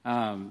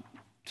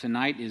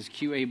Tonight is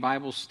QA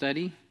Bible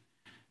study.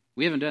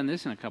 We haven't done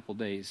this in a couple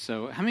days.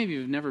 So how many of you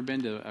have never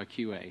been to a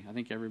QA? I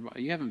think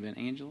everybody. You haven't been,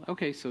 Angela?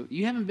 Okay, so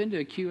you haven't been to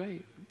a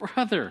QA?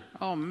 Brother,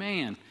 oh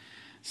man.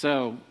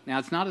 So now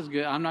it's not as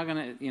good. I'm not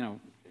going to,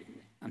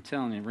 I'm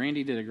telling you,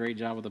 Randy did a great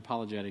job with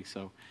apologetics,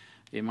 so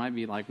it might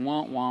be like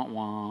wah, wah,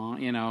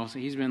 wah, so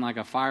he's been like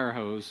a fire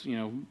hose,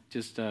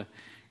 just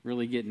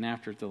really getting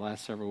after it the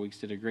last several weeks.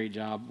 Did a great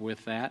job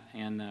with that,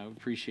 and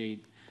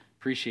appreciate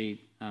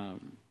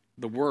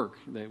the work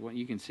that what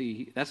you can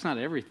see. That's not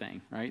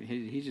everything, right?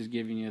 He's just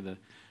giving you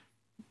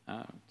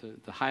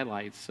the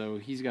highlights. So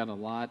he's got a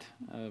lot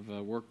of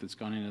work that's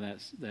gone into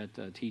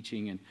that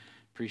teaching, and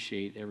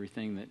appreciate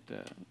everything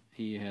that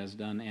he has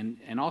done,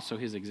 and also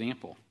his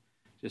example,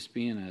 just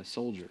being a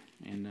soldier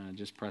and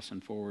just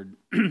pressing forward.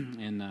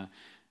 And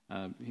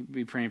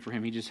be praying for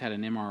him. He just had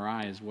an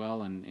MRI as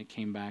well, and it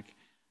came back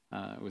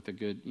with a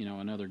good,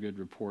 another good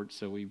report.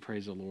 So we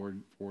praise the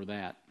Lord for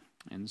that.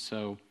 And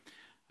so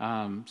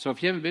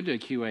if you haven't been to a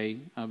QA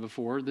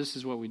before, this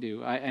is what we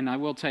do. I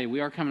will tell you, we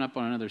are coming up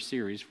on another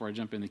series before I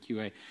jump into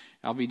QA.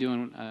 I'll be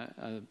doing,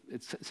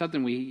 it's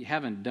something we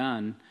haven't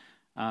done,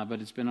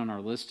 but it's been on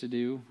our list to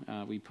do.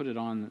 We put it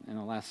on in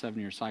the last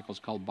 7-year cycle. It's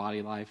called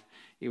Body Life.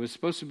 It was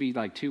supposed to be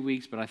like 2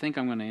 weeks, but I think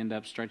I'm going to end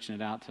up stretching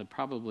it out to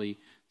probably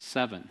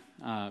 7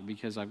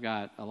 because I've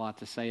got a lot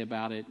to say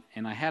about it.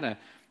 And I had a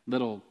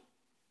little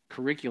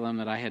curriculum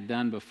that I had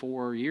done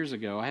before years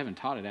ago. I haven't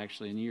taught it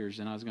actually in years,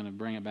 and I was going to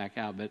bring it back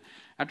out. But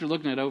after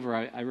looking it over,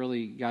 I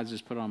really, God's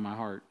just put it on my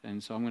heart.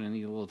 And so I'm going to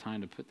need a little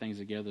time to put things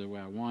together the way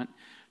I want.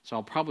 So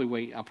I'll probably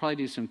wait. I'll probably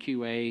do some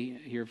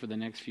QA here for the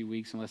next few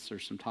weeks, unless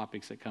there's some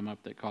topics that come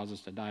up that cause us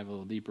to dive a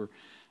little deeper.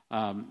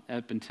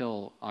 Up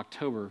until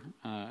October,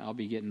 I'll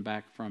be getting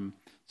back from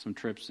some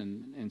trips,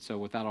 and so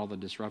without all the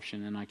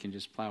disruption, and I can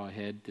just plow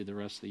ahead through the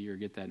rest of the year,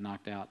 get that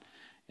knocked out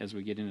as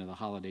we get into the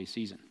holiday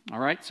season. All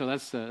right, so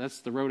that's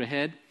the road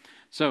ahead.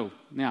 So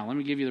now let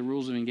me give you the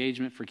rules of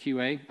engagement for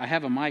QA. I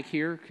have a mic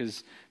here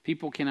because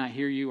people cannot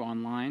hear you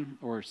online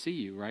or see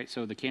you, right?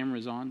 So the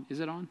camera's on.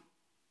 Is it on?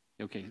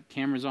 Okay,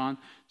 camera's on.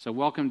 So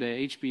welcome to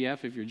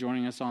HBF. If you're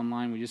joining us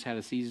online, we just had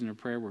a season of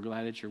prayer. We're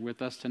glad that you're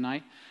with us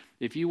tonight.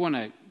 If you want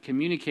to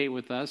communicate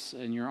with us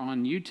and you're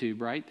on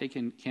YouTube, right? They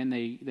can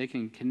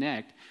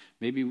connect.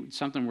 Maybe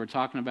something we're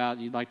talking about,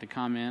 you'd like to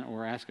comment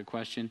or ask a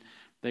question.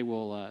 They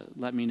will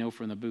let me know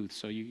from the booth.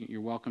 So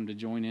you're welcome to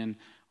join in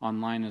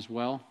online as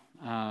well.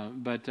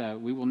 But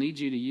we will need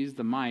you to use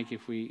the mic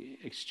if we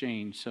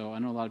exchange. So I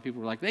know a lot of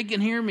people are like, they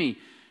can hear me.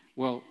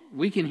 Well,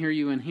 we can hear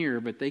you in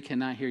here, but they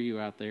cannot hear you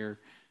out there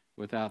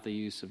without the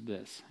use of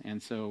this.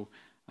 And so,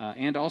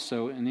 and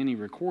also in any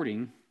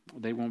recording,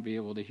 they won't be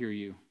able to hear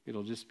you.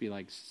 It'll just be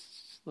like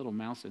little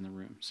mouse in the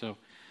room. So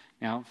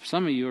now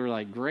some of you are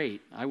like,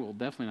 great, I will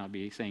definitely not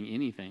be saying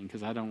anything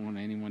because I don't want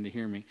anyone to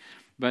hear me.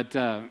 But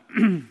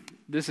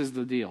this is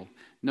the deal.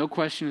 No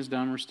question is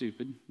dumb or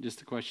stupid,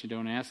 just a question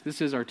don't ask.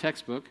 This is our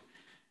textbook,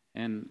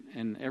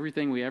 and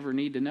everything we ever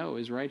need to know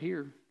is right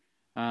here.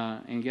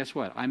 And guess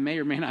what? I may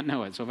or may not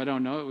know it. So if I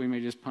don't know it, we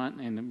may just punt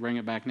and bring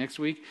it back next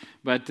week.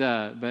 But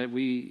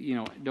we,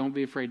 don't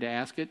be afraid to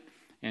ask it,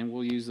 and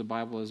we'll use the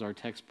Bible as our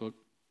textbook.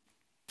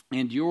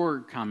 And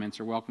your comments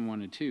are welcome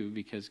 1 and 2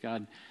 because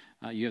God,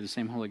 you have the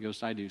same Holy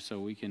Ghost I do, so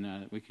we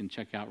can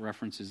check out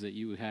references that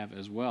you have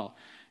as well.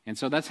 And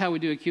so that's how we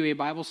do a QA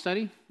Bible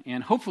study.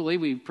 And hopefully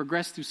we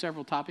progress through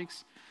several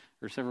topics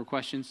or several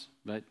questions,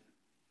 but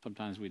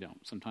sometimes we don't.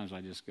 Sometimes I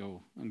just go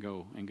and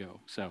go and go.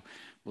 So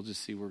we'll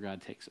just see where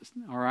God takes us.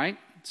 All right.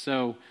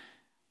 So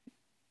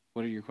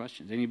what are your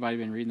questions? Anybody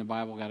been reading the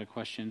Bible, got a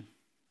question?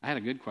 I had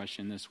a good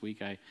question this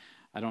week. I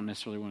don't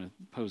necessarily want to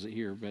pose it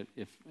here, but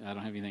if I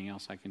don't have anything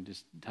else, I can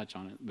just touch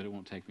on it, but it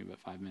won't take me but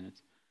 5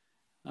 minutes.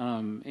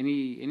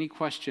 Any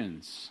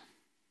questions?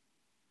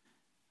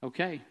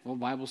 Okay. Well,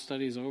 Bible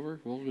study is over.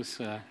 We'll just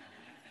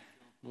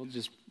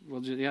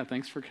yeah,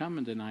 thanks for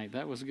coming tonight.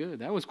 That was good.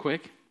 That was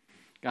quick.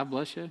 God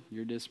bless you.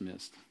 You're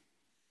dismissed.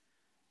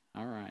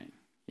 All right.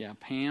 Yeah,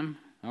 Pam.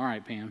 All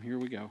right, Pam, here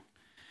we go.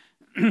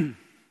 Now,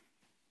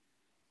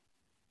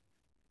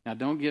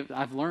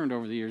 I've learned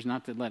over the years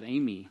not to let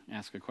Amy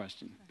ask a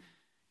question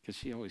because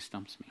she always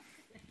stumps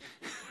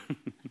me.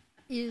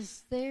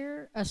 Is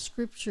there a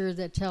scripture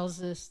that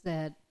tells us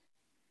that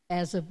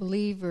as a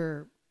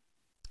believer,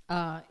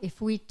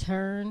 if we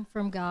turn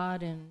from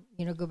God and,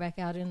 go back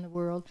out in the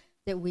world,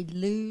 that we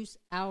lose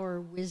our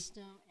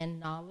wisdom and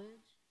knowledge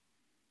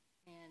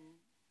and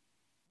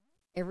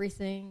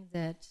everything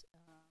that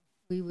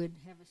we would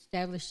have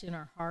established in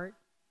our heart?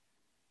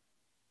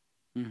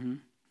 Mm-hmm.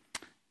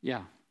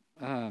 Yeah.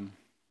 I'm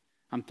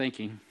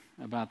thinking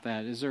about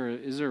that. Is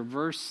there a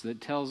verse that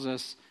tells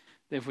us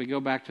that if we go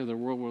back to the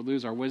world, we'll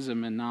lose our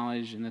wisdom and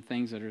knowledge and the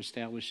things that are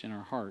established in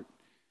our heart?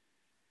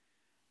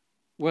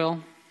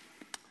 Well,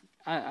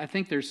 I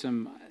think there's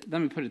some,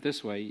 let me put it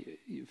this way.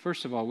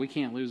 First of all, we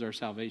can't lose our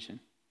salvation,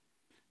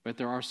 but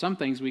there are some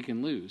things we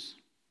can lose.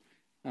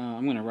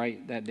 I'm going to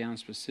write that down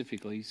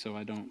specifically so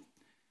I don't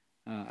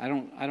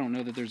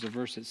know that there's a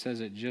verse that says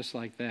it just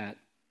like that.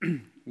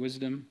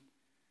 Wisdom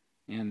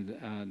and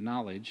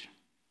knowledge.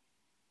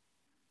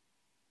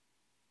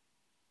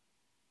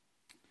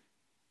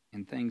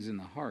 and things in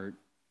the heart,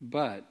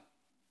 but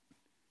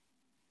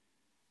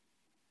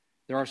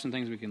there are some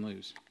things we can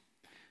lose,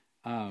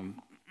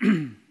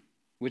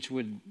 which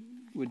would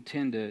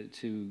tend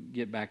to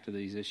get back to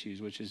these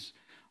issues, which is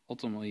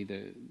ultimately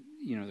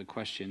the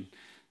question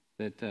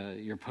that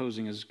you're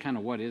posing is kind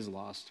of what is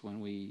lost when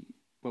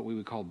what we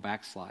would call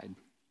backslide.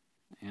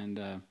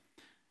 And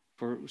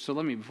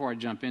before I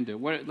jump into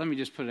it, let me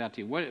just put it out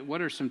to you.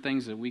 What are some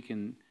things that we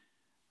can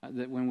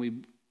that when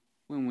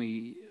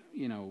we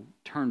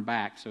turn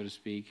back, so to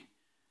speak,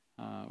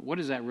 what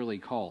is that really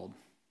called?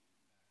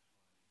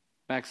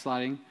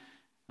 Backsliding,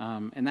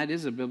 and that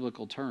is a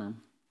biblical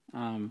term.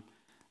 I'm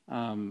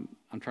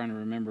trying to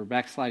remember.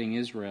 Backsliding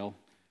Israel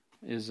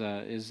is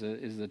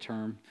the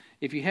term.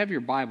 If you have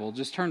your Bible,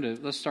 just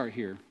let's start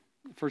here.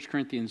 1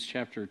 Corinthians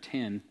chapter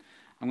 10.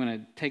 I'm going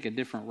to take a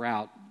different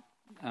route,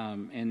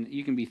 and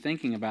you can be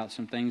thinking about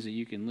some things that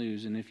you can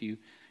lose. And if you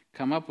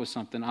come up with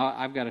something,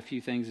 I've got a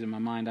few things in my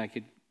mind I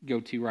could go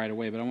to right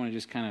away, but I want to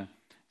just kind of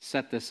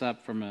set this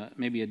up from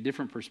maybe a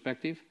different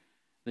perspective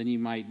than you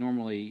might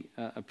normally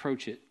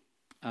approach it.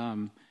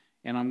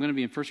 And I'm going to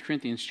be in 1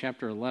 Corinthians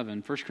chapter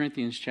 11. 1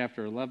 Corinthians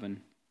chapter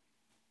 11.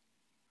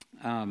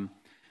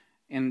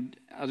 And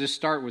I'll just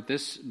start with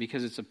this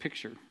because it's a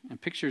picture. And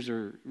pictures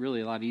are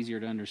really a lot easier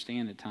to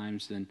understand at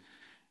times than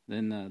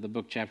the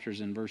book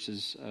chapters and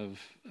verses of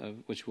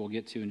which we'll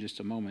get to in just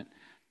a moment.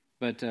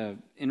 But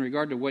in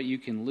regard to what you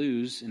can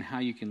lose and how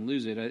you can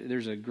lose it,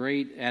 there's a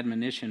great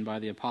admonition by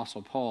the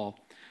Apostle Paul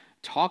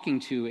talking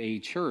to a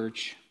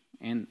church.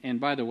 And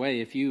by the way,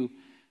 if you...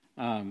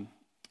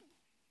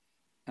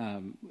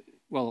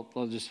 well,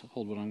 I'll just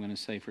hold what I'm going to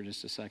say for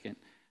just a second.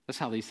 That's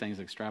how these things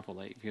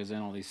extrapolate, because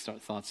then all these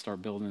thoughts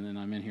start building, and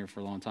I'm in here for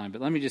a long time. But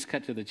let me just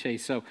cut to the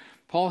chase. So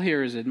Paul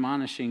here is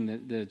admonishing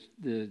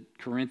the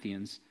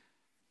Corinthians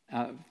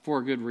for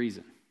a good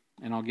reason,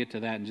 and I'll get to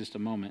that in just a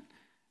moment,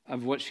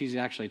 of what she's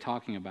actually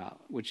talking about,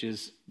 which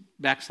is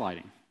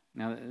backsliding.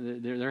 Now,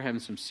 they're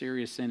having some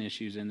serious sin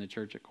issues in the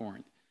church at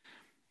Corinth.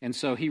 And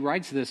so he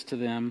writes this to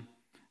them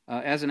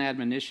as an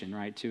admonition,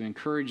 right, to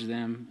encourage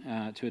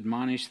them, to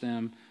admonish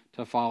them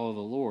to follow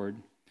the Lord.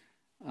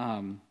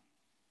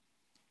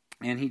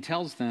 And he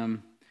tells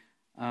them,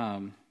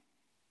 I'm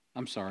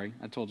sorry,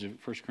 I told you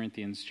 1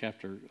 Corinthians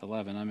chapter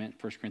 11. I meant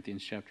 1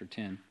 Corinthians chapter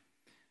 10.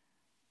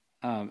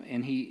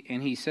 And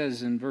he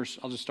says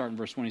I'll just start in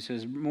verse 1. He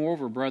says,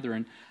 "Moreover,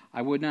 brethren,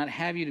 I would not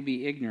have you to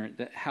be ignorant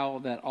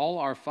that all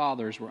our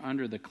fathers were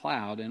under the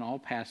cloud and all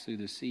passed through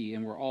the sea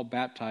and were all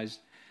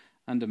baptized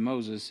unto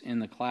Moses in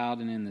the cloud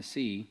and in the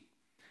sea,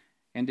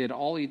 and did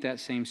all eat that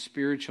same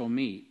spiritual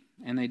meat,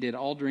 and they did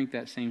all drink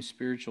that same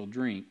spiritual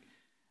drink,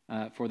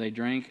 for they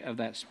drank of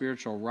that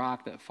spiritual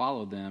rock that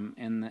followed them,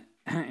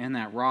 and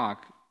that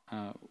rock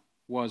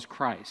was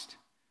Christ."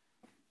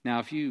 Now,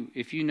 if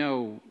you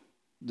know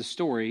the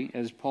story,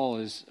 as Paul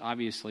is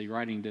obviously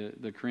writing to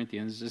the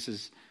Corinthians, this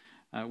is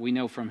we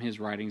know from his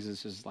writings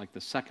this is like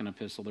the second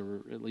epistle. There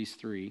were at least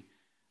three,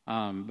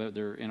 but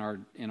they're in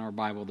our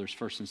Bible. There's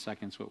first and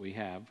second's what we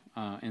have,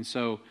 and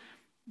so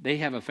they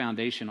have a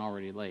foundation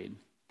already laid.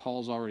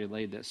 Paul's already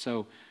laid this.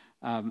 So,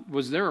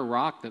 was there a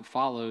rock that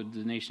followed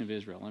the nation of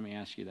Israel? Let me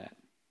ask you that.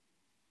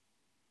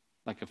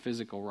 Like a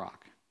physical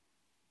rock.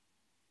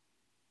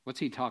 What's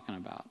he talking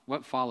about?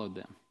 What followed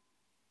them?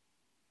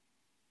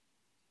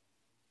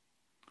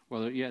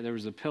 Well, yeah, there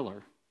was a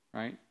pillar,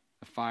 right?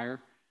 A fire,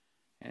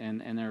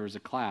 and there was a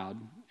cloud,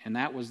 and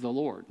that was the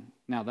Lord.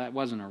 Now, that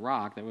wasn't a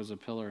rock, that was a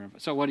pillar.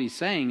 So what he's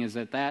saying is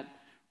that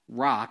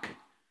rock,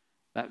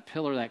 that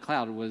pillar, that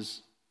cloud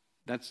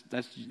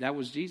that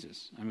was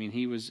Jesus. I mean,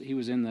 he was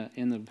in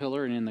the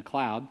pillar and in the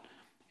cloud,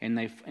 and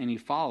he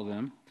followed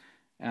them.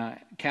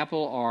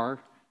 Capital R,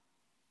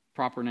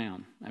 proper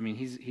noun. I mean,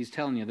 he's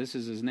telling you this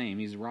is his name.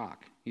 He's a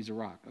rock. He's a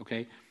rock.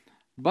 Okay,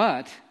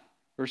 but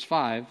verse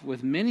 5: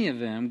 with many of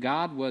them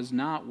God was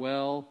not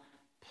well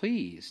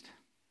pleased,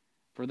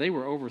 for they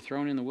were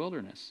overthrown in the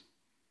wilderness.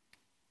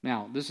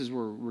 Now, this is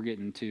where we're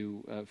getting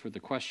to for the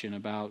question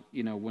about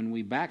when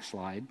we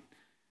backslide,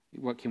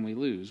 what can we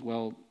lose?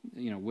 Well,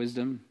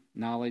 wisdom,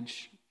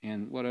 knowledge,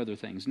 and what other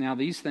things? Now,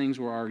 these things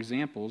were our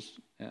examples.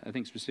 I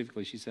think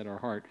specifically she said our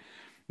heart.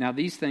 Now,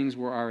 these things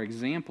were our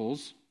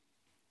examples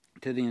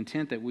to the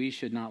intent that we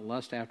should not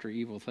lust after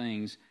evil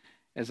things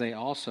as they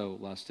also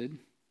lusted.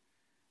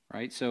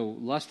 Right? So,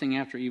 lusting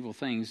after evil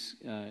things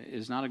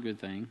is not a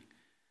good thing.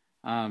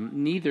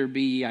 Neither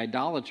be ye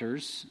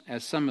idolaters,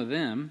 as some of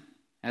them,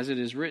 as it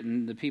is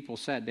written, the people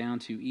sat down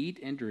to eat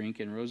and drink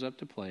and rose up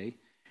to play.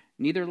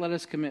 Neither let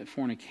us commit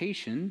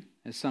fornication,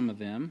 as some of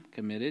them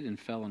committed and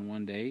fell in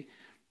one day,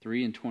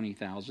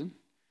 23,000.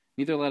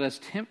 Neither let us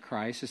tempt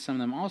Christ, as some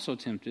of them also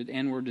tempted,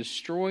 and were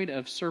destroyed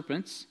of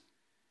serpents.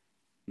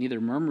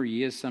 Neither murmur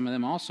ye, as some of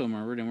them also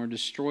murmured, and were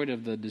destroyed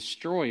of the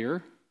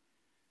destroyer.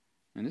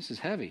 And this is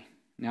heavy.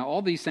 Now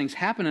all these things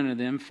happen unto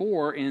them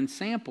in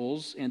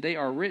samples, and they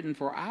are written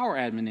for our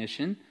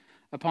admonition,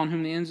 upon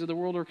whom the ends of the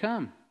world are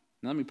come.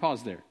 Now, let me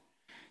pause there.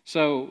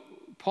 So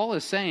Paul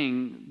is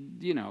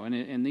saying,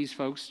 and these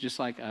folks, just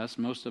like us,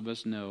 most of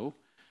us know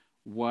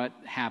what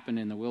happened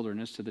in the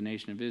wilderness to the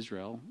nation of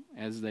Israel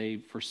as they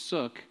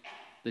forsook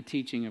the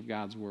teaching of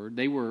God's word.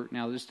 They were,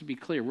 now just to be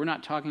clear, we're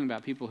not talking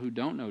about people who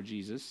don't know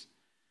Jesus.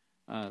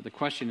 The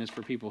question is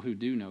for people who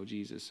do know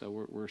Jesus.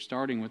 So we're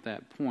starting with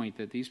that point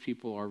that these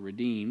people are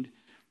redeemed.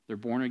 They're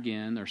born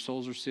again. Their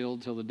souls are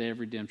sealed till the day of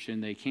redemption.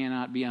 They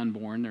cannot be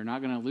unborn. They're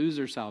not going to lose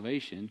their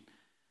salvation.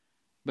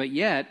 But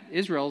yet,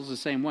 Israel is the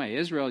same way.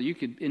 Israel, you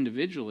could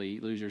individually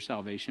lose your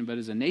salvation, but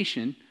as a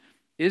nation,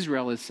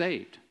 Israel is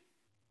saved.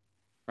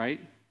 Right?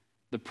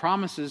 The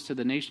promises to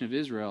the nation of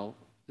Israel,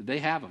 they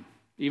have them,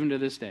 even to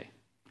this day.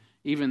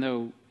 Even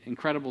though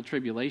incredible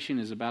tribulation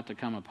is about to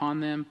come upon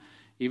them,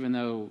 even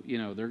though,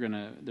 they're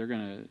gonna,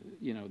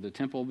 the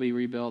temple will be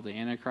rebuilt, the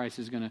Antichrist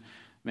is gonna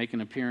make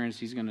an appearance,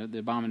 the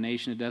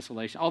abomination of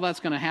desolation, all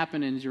that's gonna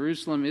happen in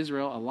Jerusalem,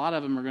 Israel. A lot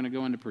of them are gonna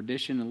go into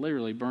perdition and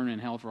literally burn in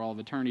hell for all of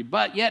eternity.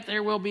 But yet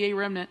there will be a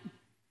remnant.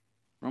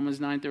 Romans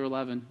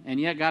 9-11. And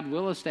yet God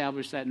will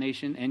establish that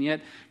nation, and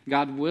yet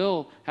God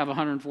will have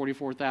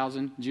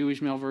 144,000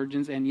 Jewish male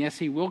virgins, and yes,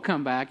 he will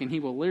come back, and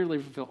he will literally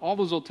fulfill all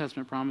those Old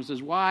Testament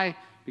promises. Why?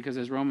 Because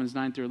as Romans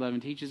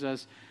 9-11 teaches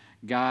us,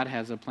 God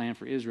has a plan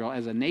for Israel.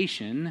 As a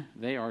nation,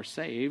 they are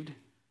saved,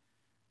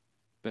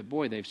 but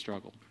boy, they've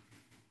struggled.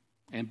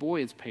 And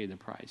boy, it's paid the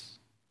price.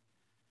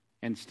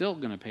 And still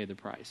going to pay the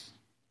price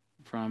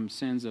from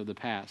sins of the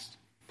past.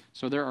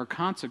 So there are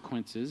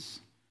consequences,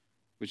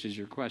 which is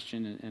your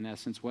question in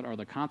essence. What are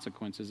the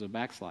consequences of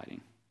backsliding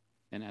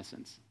in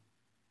essence?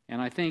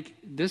 And I think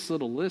this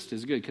little list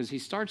is good because he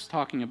starts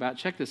talking about,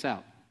 check this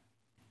out.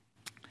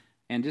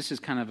 And this is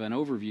kind of an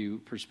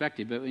overview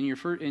perspective, but in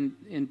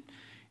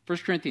 1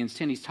 Corinthians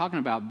 10, he's talking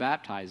about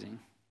baptizing.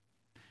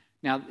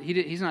 Now,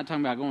 he's not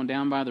talking about going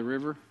down by the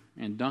river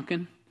and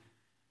dunking.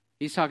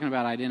 He's talking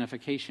about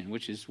identification,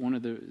 which is one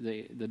of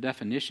the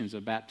definitions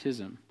of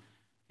baptism.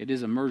 It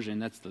is immersion,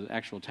 that's the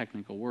actual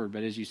technical word,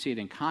 but as you see it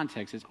in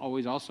context, it's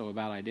always also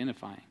about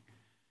identifying.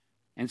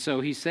 And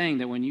so he's saying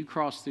that when you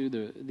cross through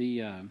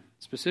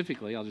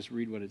specifically, I'll just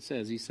read what it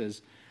says. He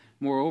says,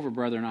 "Moreover,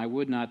 brethren, I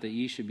would not that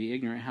ye should be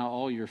ignorant how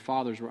all your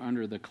fathers were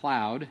under the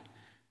cloud,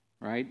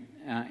 right,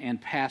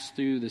 and passed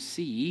through the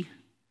sea."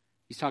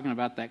 He's talking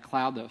about that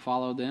cloud that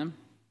followed them.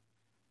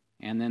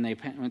 And then they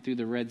went through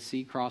the Red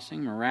Sea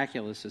crossing,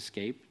 miraculous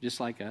escape, just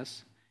like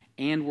us.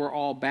 And were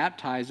all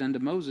baptized unto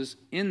Moses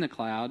in the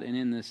cloud and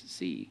in the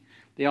sea.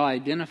 They all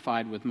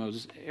identified with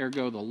Moses.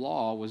 Ergo, the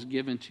law was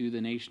given to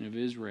the nation of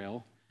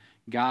Israel.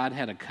 God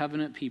had a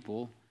covenant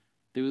people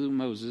through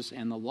Moses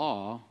and the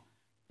law.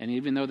 And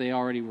even though they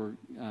already were,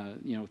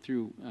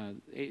 through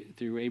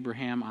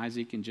Abraham,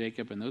 Isaac, and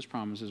Jacob, and those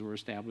promises were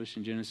established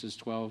in Genesis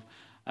 12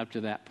 up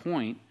to that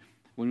point,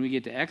 when we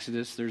get to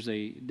Exodus, there's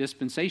a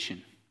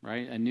dispensation,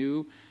 right? A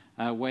new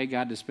way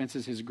God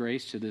dispenses his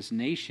grace to this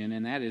nation,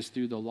 and that is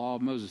through the law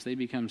of Moses. They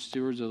become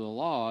stewards of the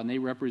law, and they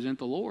represent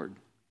the Lord.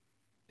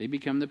 They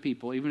become the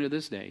people, even to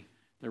this day,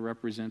 that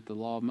represent the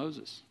law of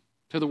Moses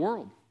to the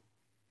world.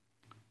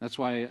 That's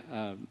why,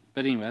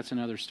 but anyway, that's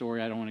another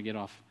story. I don't want to get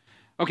off.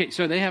 Okay,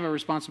 so they have a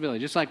responsibility,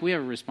 just like we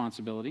have a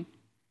responsibility.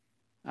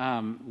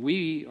 We're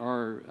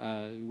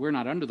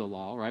not under the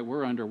law, right?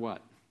 We're under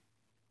what?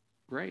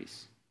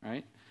 Grace,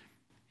 right?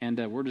 And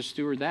we're to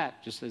steward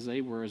that, just as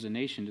they were as a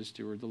nation to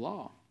steward the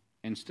law,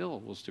 and still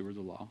will steward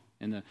the law.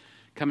 In the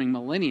coming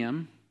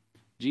millennium,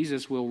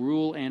 Jesus will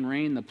rule and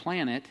reign the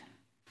planet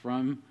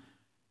from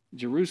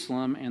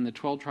Jerusalem and the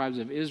 12 tribes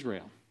of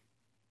Israel.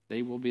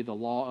 They will be the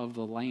law of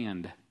the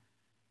land,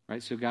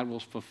 right? So God will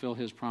fulfill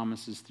his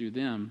promises through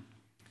them.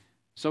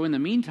 So in the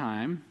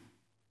meantime,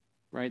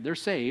 right, they're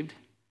saved,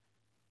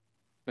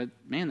 but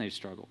man, they've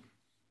struggled.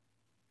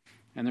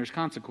 And there's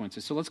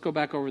consequences. So let's go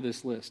back over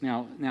this list.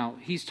 Now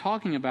he's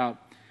talking about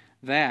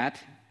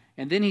that,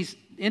 and then he's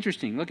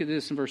interesting. Look at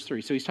this in verse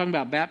 3. So he's talking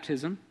about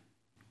baptism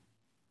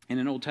in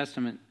an Old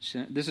Testament.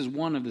 This is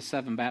one of the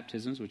 7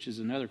 baptisms, which is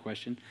another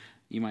question.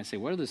 You might say,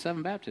 what are the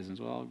 7 baptisms?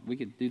 Well, we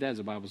could do that as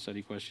a Bible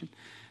study question.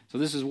 So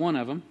this is one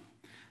of them.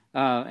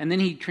 And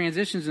then he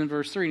transitions in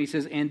verse 3, and he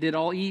says, "And did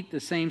all eat the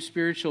same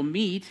spiritual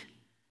meat,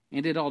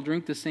 and did all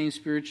drink the same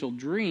spiritual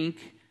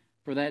drink,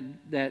 for that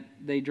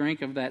they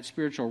drank of that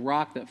spiritual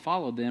rock that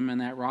followed them,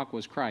 and that rock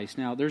was Christ."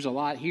 Now, there's a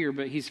lot here,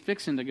 but he's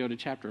fixing to go to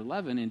chapter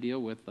 11 and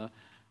deal with the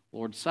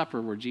Lord's Supper,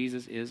 where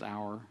Jesus is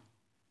our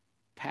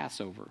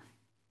Passover.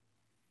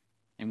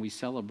 And we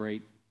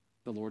celebrate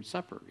the Lord's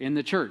Supper in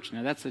the church.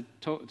 Now, that's a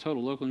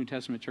total local New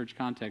Testament church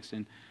context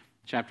in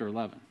chapter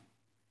 11.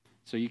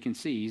 So you can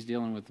see he's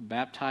dealing with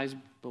baptized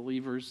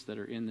believers that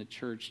are in the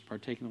church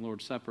partaking of the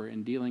Lord's Supper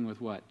and dealing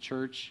with what?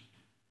 Church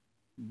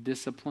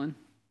discipline.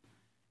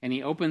 And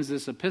he opens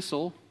this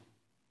epistle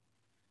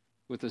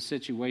with a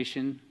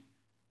situation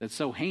that's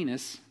so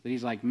heinous that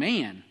he's like,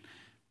 man,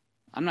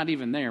 I'm not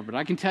even there, but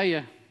I can tell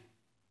you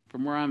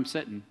from where I'm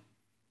sitting,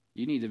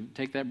 you need to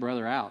take that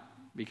brother out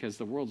because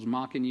the world's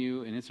mocking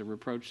you and it's a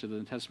reproach to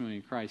the testimony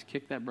of Christ.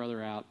 Kick that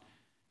brother out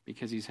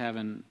because he's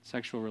having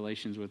sexual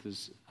relations with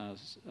his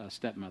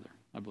stepmother,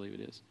 I believe it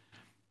is.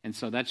 And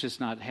so that's just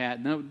not,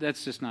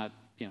 that's just not,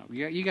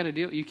 you got to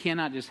deal, you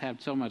cannot just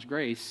have so much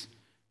grace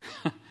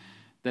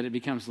that it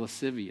becomes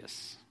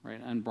lascivious, right?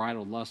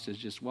 Unbridled lust is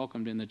just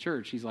welcomed in the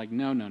church. He's like,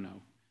 no.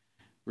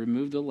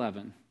 Remove the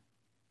leaven,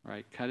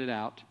 right? Cut it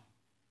out.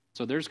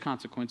 So there's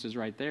consequences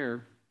right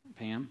there,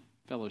 Pam.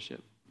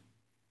 Fellowship.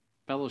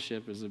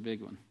 Fellowship is a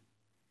big one.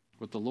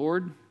 With the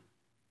Lord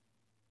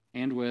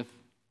and with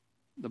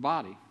the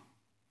body.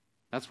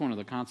 That's one of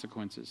the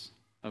consequences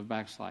of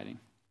backsliding.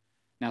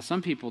 Now,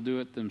 some people do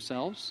it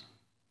themselves,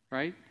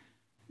 right?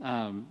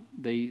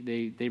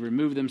 They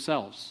remove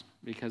themselves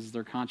because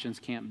their conscience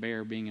can't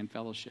bear being in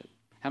fellowship.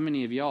 How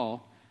many of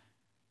y'all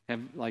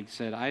have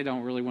said, I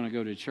don't really want to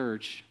go to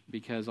church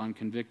because I'm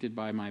convicted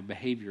by my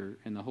behavior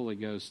and the Holy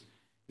Ghost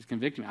is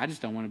convicting me. I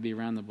just don't want to be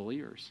around the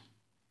believers.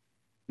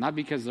 Not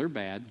because they're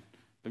bad,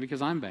 but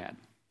because I'm bad.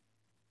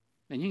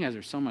 And you guys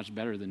are so much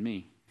better than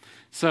me.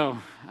 So,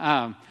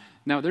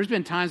 no, there's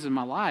been times in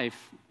my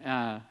life,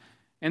 and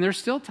there's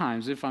still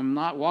times if I'm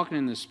not walking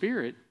in the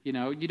Spirit, you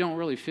don't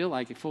really feel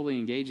like fully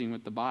engaging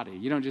with the body.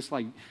 You don't just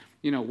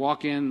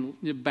walk in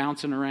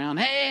bouncing around,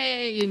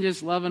 hey, and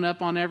just loving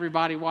up on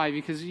everybody. Why?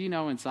 Because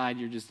inside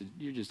you're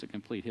just a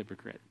complete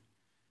hypocrite,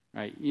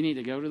 right? You need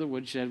to go to the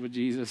woodshed with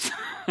Jesus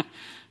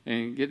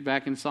and get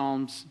back in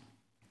Psalms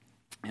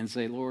and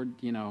say, Lord,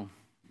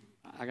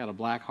 I got a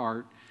black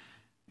heart.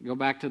 Go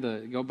back and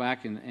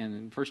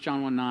 1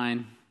 John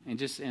 1:9, and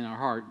just in our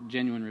heart,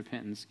 genuine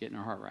repentance, getting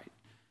our heart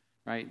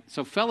right?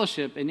 So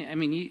fellowship, and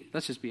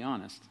let's just be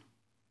honest.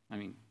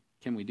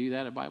 Can we do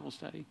that at Bible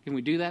study? Can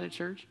we do that at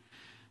church?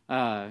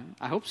 I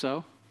hope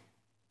so.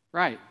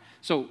 Right.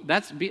 So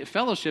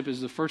fellowship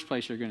is the first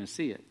place you're going to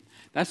see it.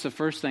 That's the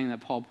first thing that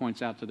Paul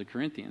points out to the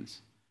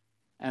Corinthians.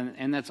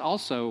 And that's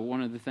also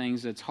one of the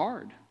things that's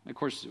hard. Of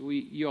course,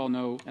 you all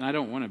know, and I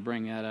don't want to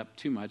bring that up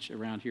too much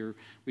around here.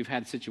 We've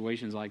had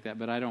situations like that,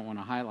 but I don't want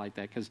to highlight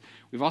that because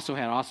we've also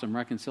had awesome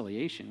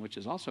reconciliation, which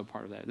is also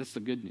part of that. That's the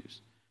good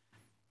news.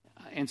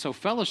 And so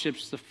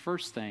fellowship's the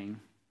first thing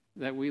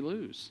that we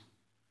lose.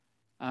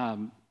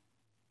 And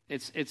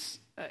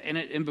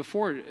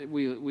before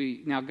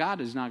we now God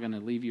is not going to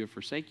leave you or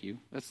forsake you.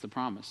 That's the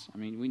promise.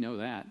 We know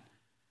that.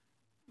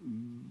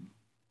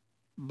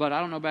 But I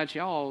don't know about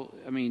y'all.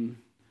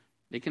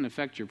 It can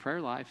affect your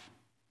prayer life.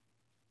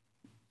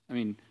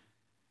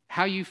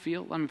 How you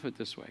feel, let me put it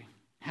this way.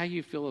 How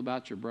you feel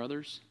about your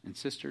brothers and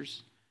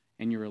sisters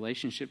and your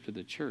relationship to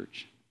the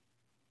church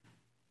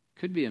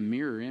could be a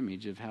mirror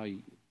image of how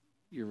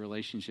your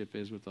relationship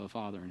is with the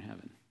Father in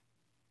heaven.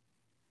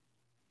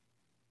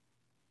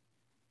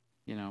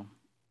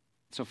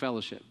 So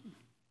fellowship,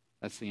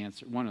 that's the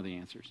answer, one of the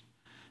answers.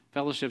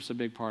 Fellowship's a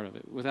big part of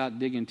it. Without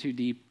digging too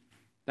deep,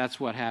 that's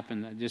what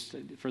happened. Just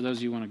for those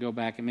of you who want to go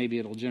back, and maybe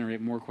it'll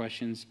generate more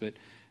questions, but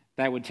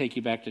that would take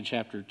you back to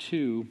chapter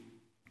 2.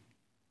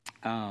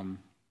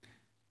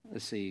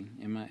 Let's see,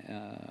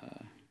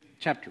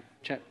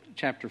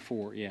 chapter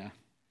 4, yeah.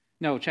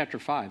 No, chapter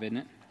 5, isn't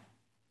it?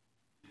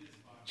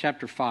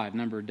 Chapter 5,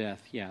 number of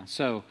death, yeah.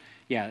 So,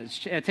 yeah,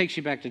 it takes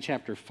you back to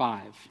chapter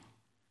 5.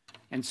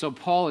 And so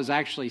Paul is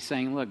actually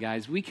saying, look,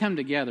 guys, we come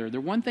together. The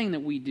one thing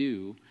that we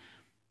do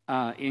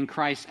in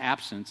Christ's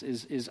absence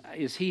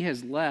is he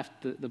has left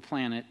the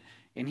planet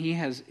and he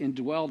has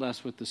indwelled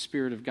us with the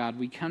Spirit of God.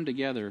 We come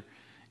together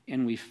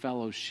and we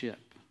fellowship.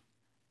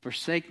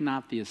 Forsake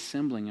not the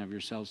assembling of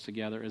yourselves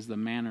together as the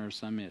manner of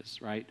some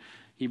is, right?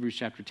 Hebrews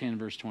chapter 10,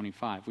 verse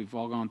 25. We've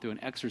all gone through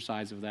an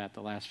exercise of that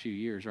the last few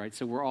years, right?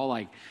 So we're all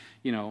like,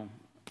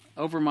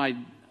 over my,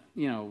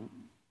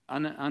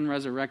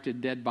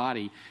 unresurrected dead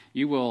body,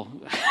 you will,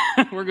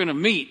 we're going to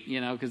meet,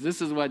 because this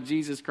is what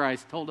Jesus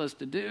Christ told us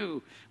to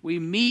do. We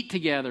meet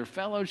together,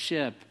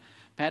 fellowship.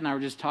 Pat and I were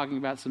just talking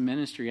about some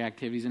ministry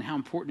activities and how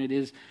important it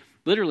is,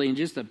 literally in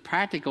just a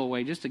practical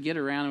way, just to get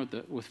around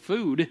with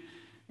food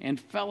and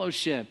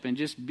fellowship and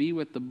just be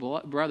with the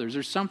brothers.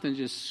 There's something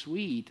just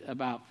sweet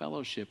about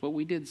fellowship. What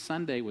we did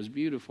Sunday was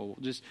beautiful.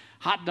 Just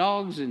hot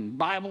dogs and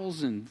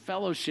Bibles and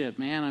fellowship,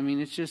 man.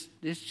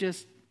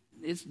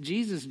 It's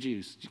Jesus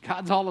juice.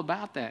 God's all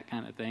about that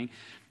kind of thing.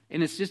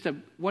 And it's just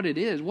what it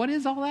is. What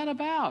is all that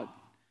about?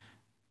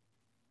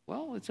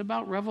 Well, it's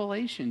about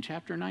Revelation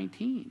chapter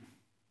 19.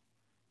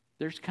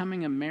 There's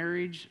coming a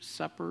marriage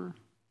supper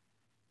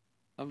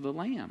of the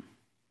Lamb,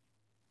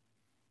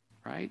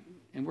 right?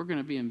 And we're going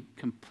to be in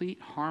complete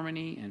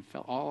harmony and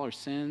all our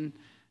sin,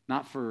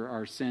 not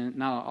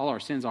all our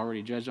sins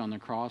already judged on the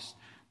cross,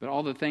 but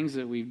all the things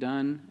that we've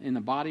done in the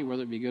body,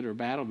 whether it be good or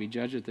bad, will be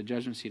judged at the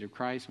judgment seat of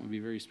Christ. We'll be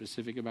very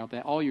specific about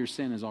that. All your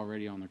sin is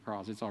already on the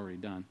cross. It's already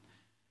done.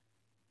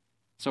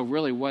 So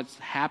really what's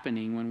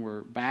happening when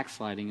we're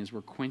backsliding is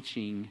we're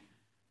quenching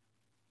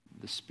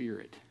the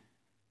Spirit.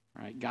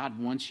 Right? God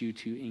wants you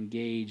to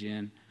engage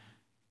in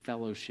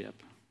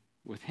fellowship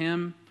with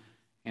Him,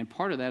 and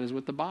part of that is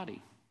with the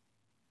body.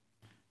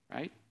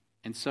 Right?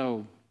 And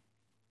so,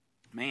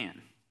 man,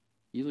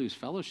 you lose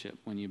fellowship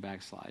when you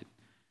backslide.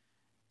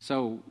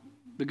 So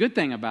the good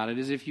thing about it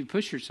is if you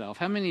push yourself,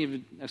 how many of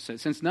you,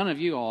 since none of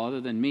you all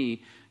other than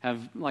me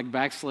have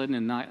backslidden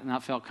and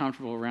not felt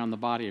comfortable around the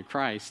body of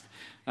Christ,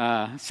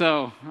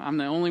 so I'm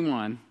the only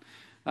one.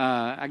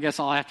 I guess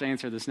I'll have to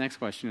answer this next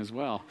question as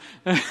well.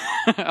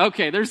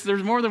 Okay, there's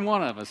more than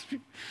one of us.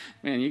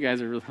 Man, you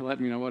guys are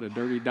letting me know what a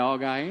dirty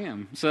dog I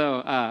am.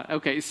 So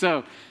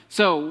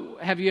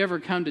have you ever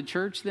come to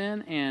church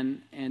then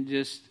and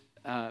just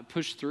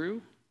pushed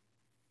through?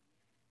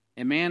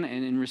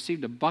 And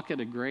received a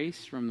bucket of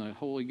grace from the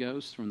Holy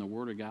Ghost, from the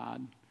Word of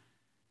God,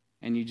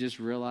 and you just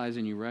realize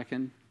and you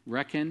reckon,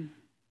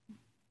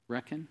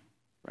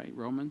 right?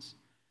 Romans,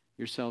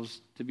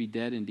 yourselves to be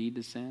dead indeed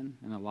to sin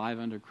and alive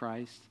under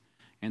Christ,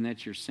 and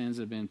that your sins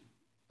have been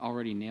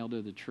already nailed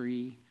to the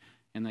tree,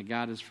 and that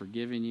God has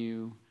forgiven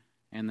you,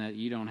 and that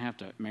you don't have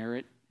to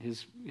merit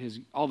His.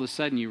 All of a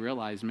sudden you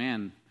realize,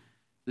 man,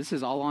 this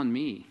is all on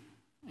me,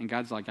 and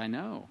God's like, I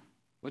know.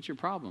 What's your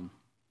problem?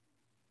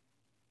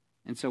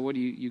 And so what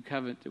do you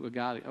covet with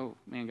God? Oh,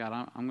 man,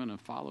 God, I'm going to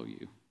follow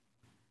you.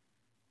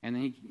 And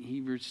then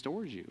he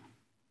restores you.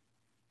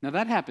 Now,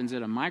 that happens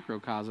in a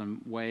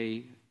microcosm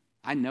way.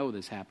 I know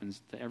this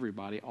happens to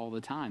everybody all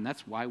the time.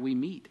 That's why we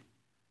meet.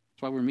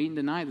 That's why we're meeting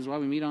tonight. That's why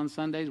we meet on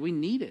Sundays. We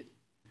need it.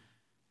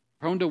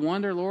 Prone to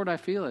wonder, Lord, I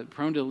feel it.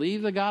 Prone to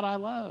leave the God I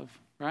love,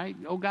 right?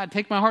 Oh, God,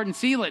 take my heart and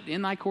seal it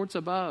in thy courts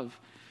above,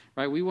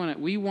 right? We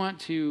want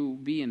to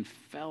be in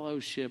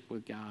fellowship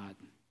with God.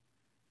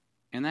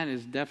 And that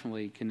is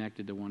definitely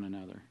connected to one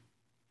another.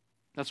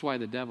 That's why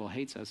the devil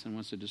hates us and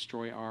wants to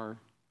destroy our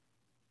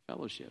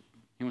fellowship.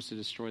 He wants to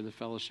destroy the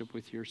fellowship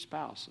with your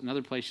spouse.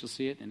 Another place you'll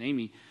see it, and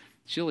Amy,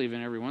 she'll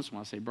even every once in a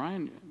while say,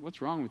 Brian,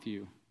 what's wrong with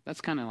you?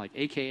 That's kind of like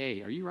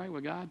AKA, are you right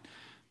with God?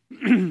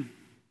 You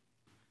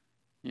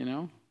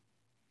know?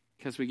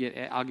 Because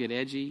I'll get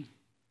edgy,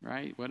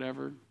 right?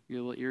 Whatever. Get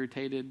a little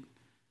irritated,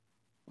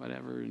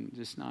 whatever, and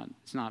it's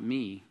not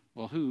me.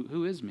 Well,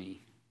 who is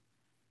me?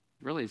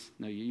 Really,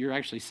 no, you're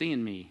actually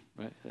seeing me.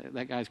 But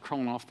that guy's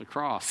crawling off the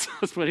cross.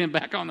 Let's put him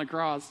back on the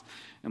cross,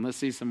 and let's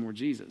see some more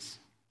Jesus,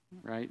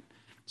 right?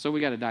 So we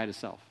got to die to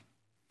self.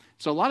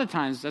 So a lot of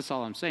times, that's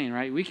all I'm saying,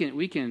 right? We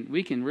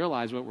can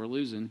realize what we're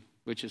losing,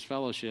 which is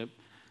fellowship,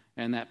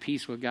 and that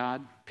peace with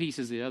God. Peace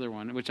is the other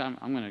one, which I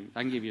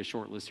can give you a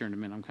short list here in a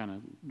minute. I'm kind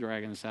of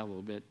dragging this out a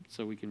little bit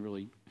so we can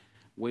really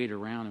wade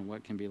around in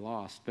what can be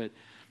lost. But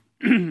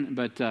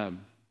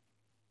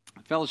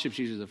fellowship's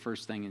usually the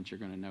first thing that you're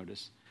going to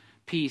notice.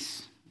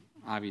 Peace,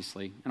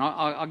 obviously, and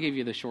I'll give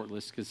you the short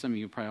list because some of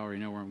you probably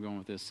already know where I'm going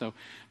with this. So,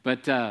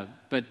 but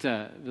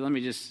let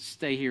me just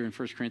stay here in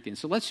 1 Corinthians.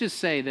 So let's just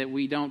say that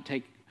we don't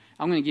take.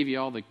 I'm going to give you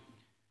all the.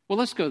 Well,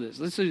 let's go this.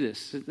 Let's do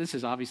this. This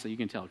is obviously, you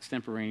can tell,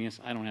 extemporaneous.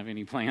 I don't have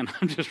any plan.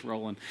 I'm just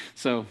rolling.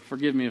 So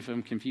forgive me if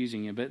I'm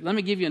confusing you. But let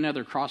me give you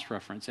another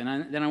cross-reference,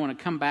 and then I want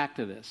to come back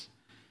to this.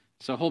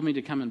 So hold me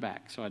to coming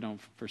back so I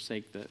don't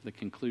forsake the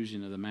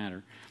conclusion of the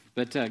matter.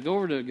 But go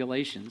over to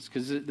Galatians,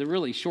 because the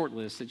really short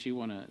list that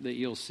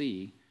you'll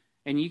see,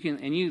 and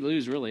you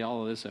lose really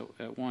all of this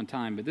at one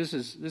time. But this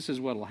is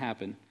what will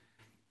happen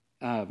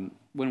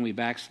when we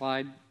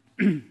backslide.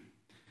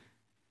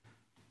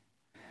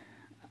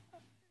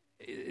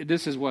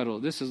 This is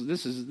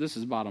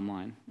bottom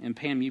line. And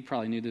Pam, you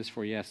probably knew this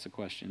before you asked the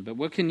question. But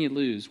what can you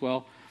lose?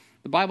 Well,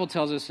 the Bible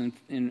tells us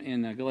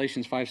in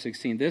Galatians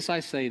 5:16, "This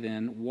I say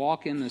then,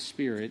 walk in the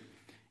Spirit,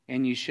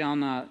 and you shall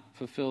not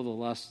fulfill the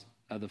lust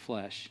of the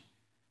flesh.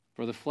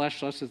 For the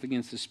flesh lusteth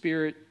against the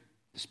Spirit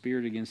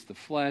against the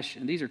flesh,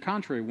 and these are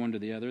contrary one to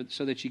the other,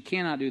 so that you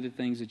cannot do the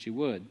things that you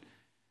would."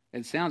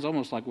 It sounds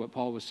almost like what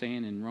Paul was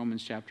saying in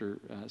Romans chapter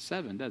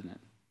 7, doesn't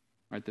it?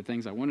 Right, the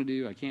things I want to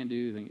do, I can't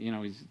do.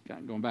 He's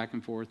going back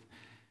and forth.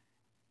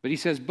 But he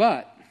says,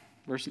 but,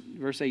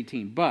 verse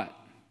 18, but,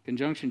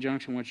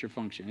 conjunction, what's your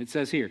function? It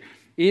says here,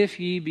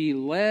 if ye be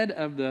led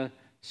of the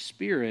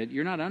Spirit,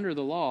 you're not under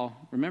the law.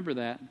 Remember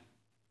that.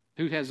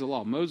 Who has the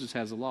law? Moses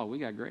has the law. We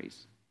got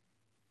grace.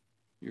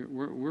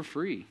 We're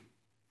free.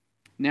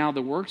 Now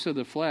the works of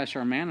the flesh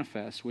are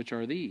manifest, which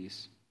are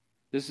these.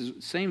 This is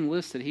the same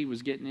list that he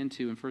was getting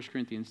into in 1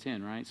 Corinthians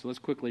 10, right? So let's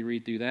quickly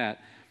read through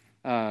that.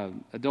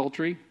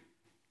 Adultery.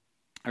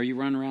 Are you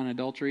running around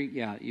adultery?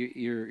 Yeah,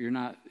 you're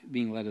not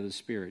being led of the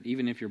Spirit,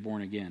 even if you're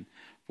born again.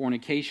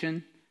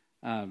 Fornication,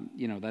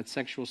 that's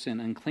sexual sin.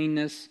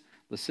 Uncleanness,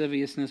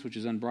 lasciviousness, which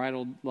is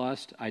unbridled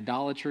lust.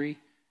 Idolatry,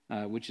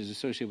 which is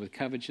associated with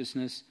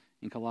covetousness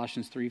in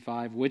Colossians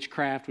 3:5.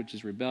 Witchcraft, which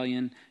is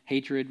rebellion.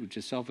 Hatred, which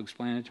is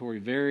self-explanatory.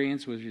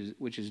 Variance,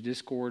 which is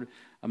discord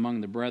among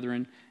the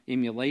brethren.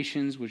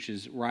 Emulations, which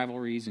is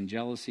rivalries and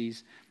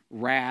jealousies.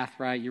 Wrath,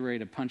 right? You're ready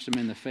to punch them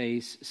in the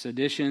face.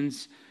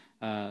 Seditions,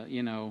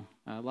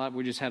 a lot.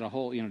 We just had a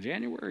whole,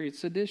 January, it's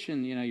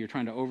sedition. You're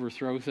trying to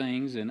overthrow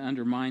things and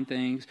undermine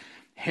things.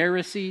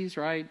 Heresies,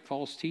 right?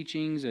 False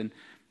teachings and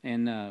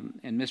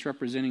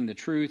misrepresenting the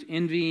truth.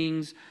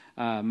 Envyings,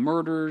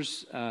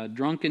 murders,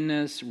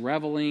 drunkenness,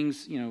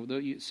 revelings.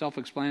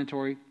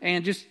 Self-explanatory,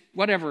 and just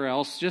whatever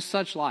else, just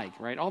such like,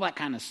 right? All that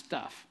kind of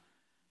stuff.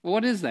 Well,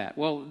 what is that?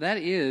 Well, that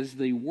is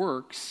the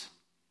works.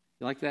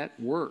 You like that?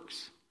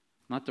 Works,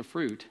 not the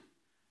fruit.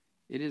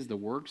 It is the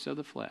works of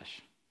the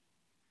flesh.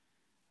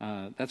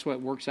 That's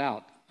what works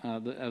out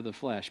of the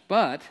flesh.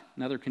 But,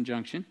 another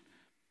conjunction.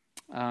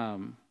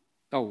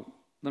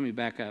 let me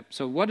back up.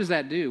 So what does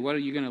that do? What are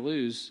you going to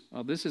lose?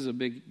 Well, this is a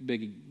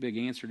big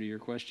answer to your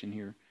question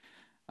here.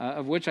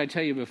 Of which I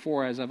tell you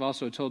before, as I've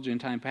also told you in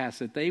time past,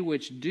 that they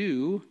which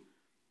do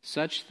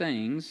such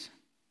things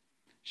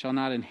shall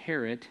not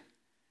inherit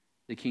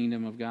the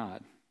kingdom of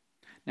God.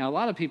 Now, a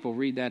lot of people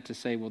read that to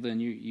say, well, then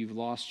you've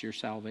lost your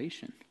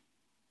salvation.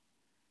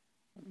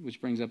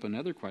 Which brings up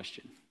another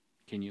question.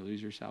 Can you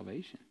lose your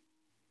salvation?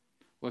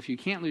 Well, if you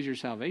can't lose your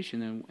salvation,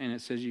 then, and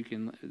it says you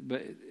can,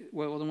 but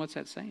well, then what's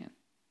that saying?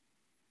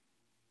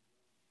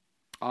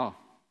 Oh,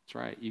 that's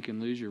right. You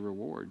can lose your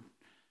reward.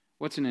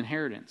 What's an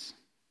inheritance?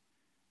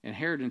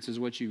 Inheritance is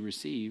what you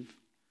receive.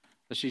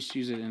 Let's just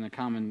use it in a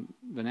common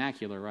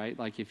vernacular, right?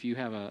 Like if you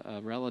have a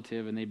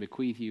relative and they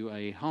bequeath you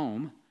a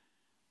home,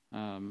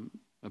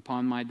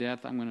 upon my death,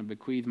 I'm going to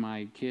bequeath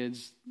my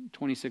kids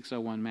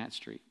 2601 Matt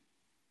Street.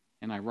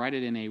 And I write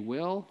it in a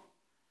will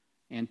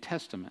and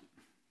testament,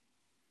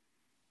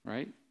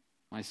 right?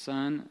 My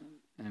son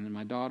and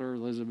my daughter,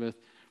 Elizabeth,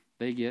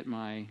 they get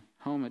my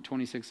home at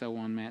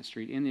 2601 Matt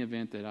Street in the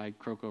event that I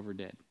croak over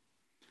dead,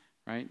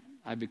 right?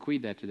 I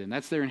bequeath that to them.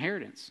 That's their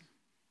inheritance.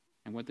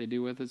 And what they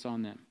do with it's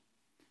on them.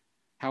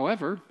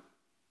 However,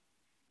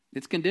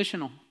 it's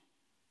conditional.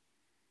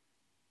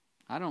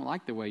 I don't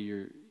like the way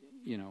you're,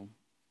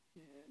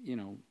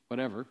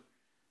 whatever.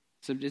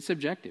 It's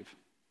subjective.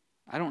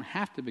 I don't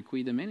have to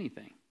bequeath them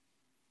anything.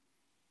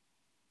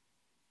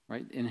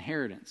 Right?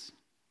 Inheritance.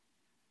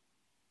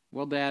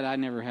 Well, Dad, I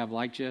never have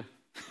liked you.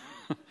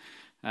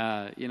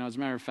 As a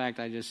matter of fact,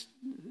 I just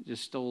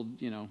stole,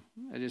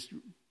 I just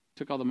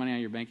took all the money out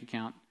of your bank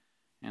account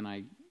and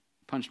I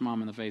punched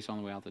Mom in the face on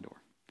the way out the door.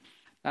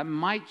 That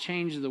might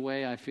change the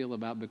way I feel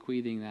about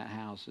bequeathing that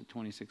house at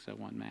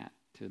 2601 Matt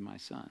to my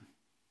son.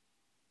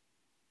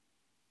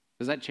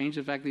 Does that change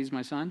the fact that he's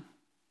my son?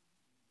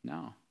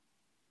 No.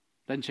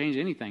 Doesn't change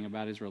anything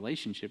about his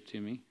relationship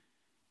to me.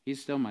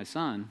 He's still my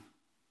son,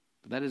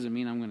 but that doesn't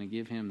mean I'm going to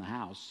give him the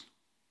house.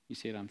 You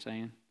see what I'm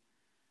saying?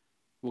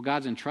 Well,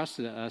 God's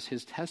entrusted to us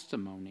his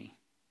testimony.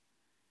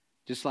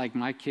 Just like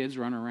my kids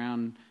run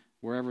around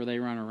wherever they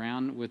run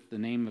around with the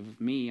name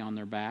of me on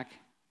their back,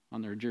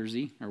 on their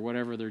jersey, or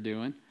whatever they're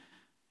doing.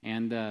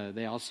 And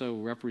they also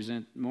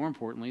represent, more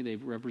importantly, they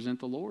represent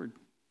the Lord,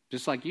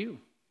 just like you.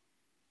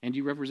 And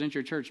you represent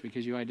your church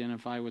because you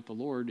identify with the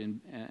Lord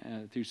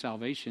and through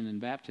salvation and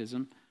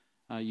baptism.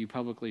 You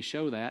publicly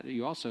show that.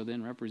 You also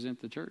then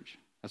represent the church.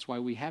 That's why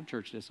we have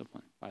church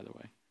discipline, by the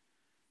way.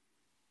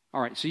 All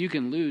right, so you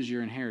can lose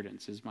your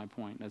inheritance is my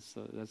point. That's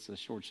the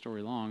short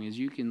story long, is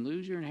you can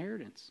lose your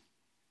inheritance.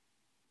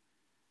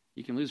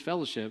 You can lose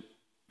fellowship.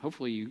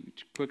 Hopefully you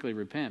quickly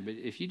repent. But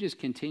if you just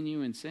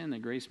continue in sin,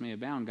 that grace may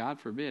abound. God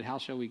forbid, how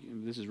shall we,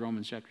 this is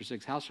Romans chapter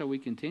 6, how shall we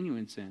continue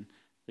in sin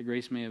that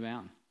grace may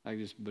abound? I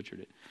just butchered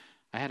it.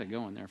 I had it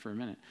going there for a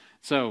minute.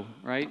 So,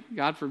 right,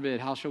 God forbid,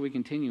 how shall we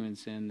continue in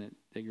sin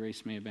that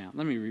grace may abound?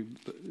 Let me read,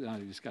 I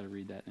just got to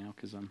read that now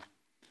because I'm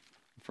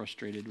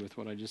frustrated with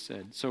what I just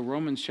said. So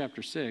Romans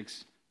chapter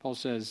 6, Paul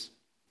says,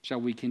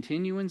 shall we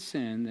continue in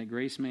sin that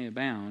grace may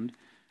abound?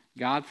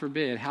 God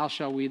forbid, how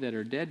shall we that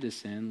are dead to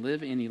sin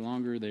live any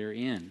longer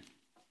therein?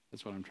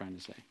 That's what I'm trying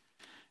to say.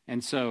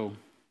 And so,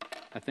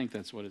 I think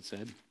that's what it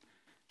said.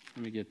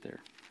 Let me get there.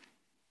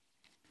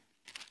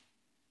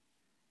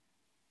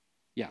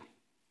 Yeah,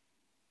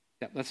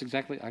 that's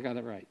exactly, I got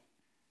it right.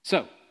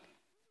 So,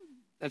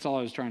 that's all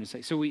I was trying to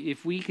say. So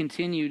if we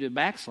continue to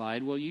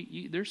backslide, well,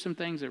 there's some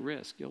things at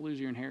risk. You'll lose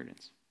your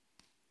inheritance.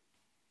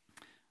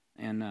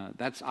 And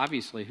that's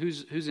obviously,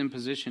 who's in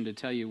position to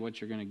tell you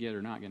what you're going to get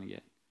or not going to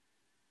get?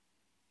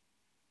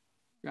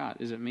 God.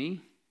 Is it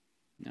me?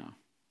 No.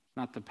 It's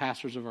not the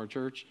pastors of our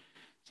church.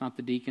 It's not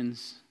the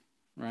deacons,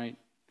 right?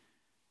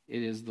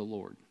 It is the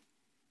Lord.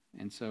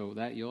 And so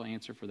that you'll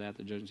answer for that,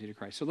 the judgment seat of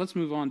Christ. So let's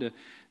move on to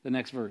the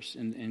next verse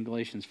in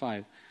Galatians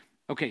 5.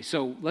 Okay,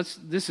 so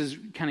this is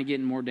kind of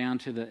getting more down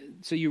to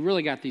so you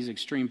really got these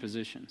extreme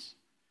positions.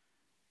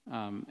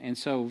 And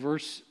so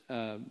verse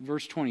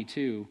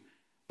 22,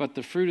 but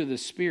the fruit of the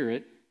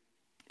Spirit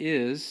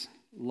is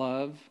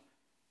love,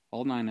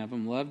 all 9 of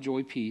them, love,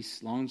 joy,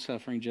 peace,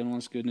 long-suffering,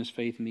 gentleness, goodness,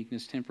 faith,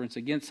 meekness, temperance.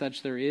 Against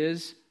such there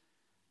is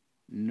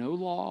no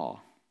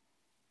law.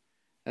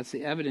 That's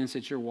the evidence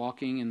that you're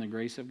walking in the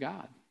grace of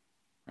God,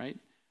 right?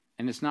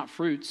 And it's not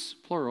fruits,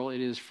 plural, it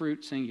is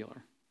fruit,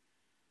 singular.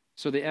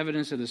 So the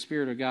evidence of the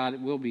Spirit of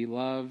God will be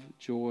love,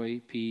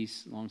 joy,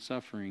 peace,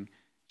 long-suffering,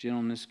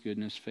 gentleness,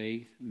 goodness,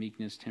 faith,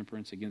 meekness,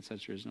 temperance. Against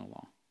such there is no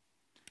law.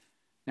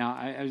 Now,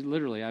 I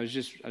was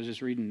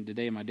just reading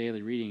today my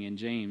daily reading in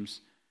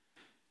James.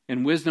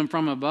 And wisdom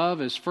from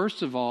above is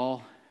first of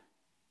all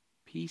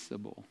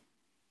peaceable.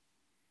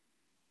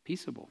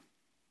 Peaceable.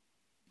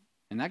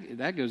 And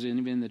that goes in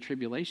even in the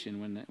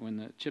tribulation when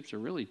the chips are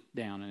really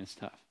down and it's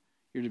tough.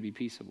 You're to be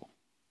peaceable.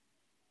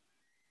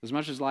 As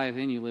much as lieth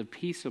in you, live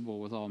peaceable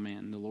with all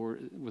men. The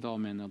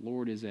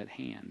Lord is at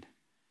hand.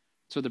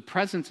 So the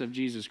presence of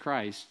Jesus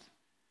Christ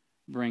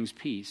brings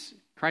peace.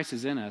 Christ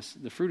is in us.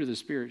 The fruit of the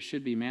Spirit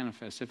should be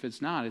manifest. If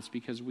it's not, it's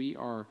because we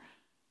are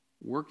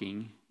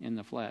working in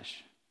the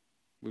flesh.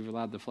 We've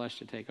allowed the flesh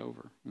to take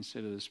over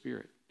instead of the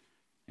Spirit.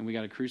 and we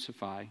got to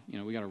crucify.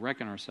 We got to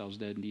reckon ourselves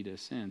dead indeed to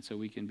sin so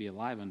we can be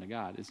alive unto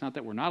God. It's not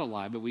that we're not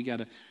alive, but we got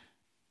to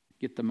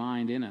get the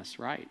mind in us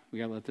right. We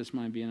got to let this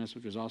mind be in us,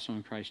 which was also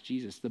in Christ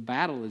Jesus. The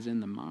battle is in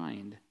the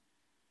mind.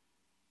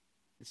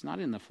 It's not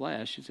in the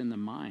flesh, it's in the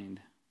mind.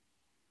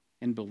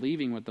 And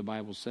believing what the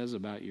Bible says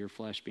about your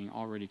flesh being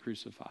already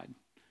crucified,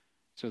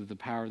 so that the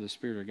power of the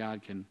Spirit of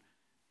God can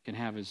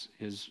have his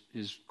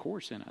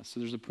course in us.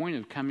 So there's a point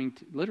of coming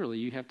to, literally,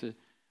 you have to,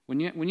 when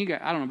you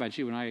got, I don't know about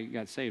you, when I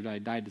got saved, I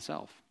died to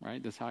self,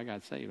 right? That's how I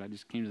got saved. I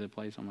just came to the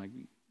place, I'm like,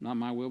 not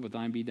my will, but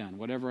thine be done.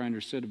 Whatever I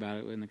understood about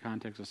it in the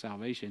context of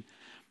salvation.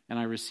 And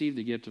I received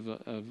the gift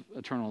of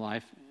eternal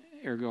life,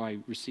 ergo I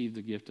received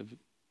the gift of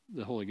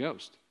the Holy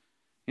Ghost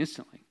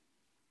instantly.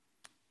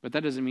 But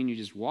that doesn't mean you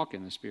just walk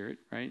in the Spirit,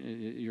 right?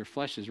 Your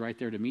flesh is right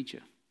there to meet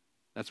you.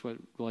 That's what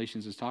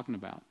Galatians is talking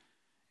about.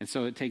 And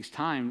so it takes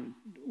time.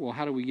 Well,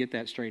 how do we get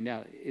that straightened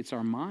out? It's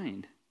our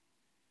mind.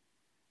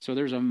 So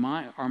there's our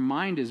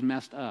mind is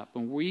messed up.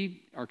 When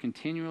we are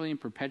continually and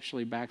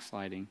perpetually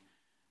backsliding,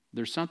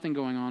 there's something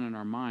going on in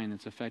our mind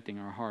that's affecting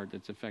our heart,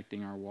 that's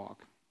affecting our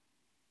walk.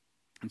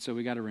 And so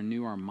we got to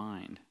renew our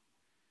mind.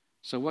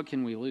 So what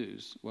can we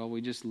lose? Well,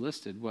 we just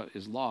listed what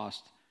is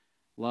lost.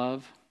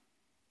 Love.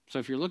 So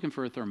if you're looking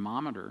for a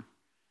thermometer,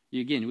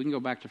 again, we can go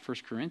back to 1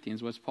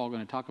 Corinthians. What's Paul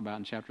going to talk about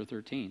in chapter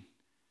 13?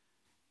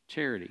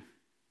 Charity,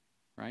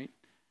 right?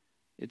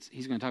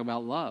 He's going to talk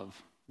about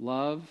love.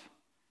 Love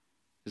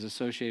is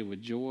associated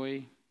with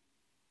joy,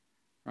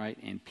 right,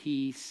 and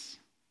peace.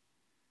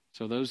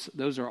 So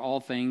those are all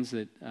things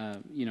that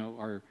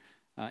are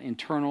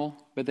internal,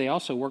 but they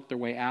also work their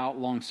way out.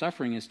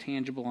 Long-suffering is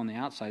tangible on the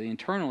outside.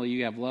 Internally,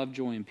 you have love,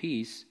 joy, and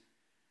peace,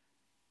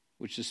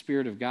 which the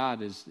Spirit of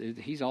God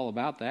he's all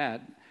about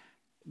that.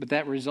 But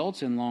that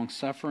results in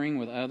long-suffering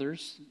with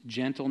others,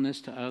 gentleness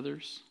to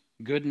others,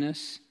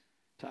 goodness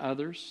to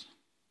others.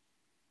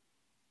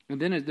 And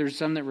then there's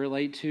some that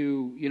relate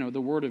to, the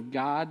Word of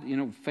God,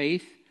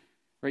 faith,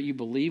 right? You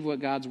believe what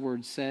God's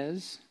Word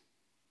says.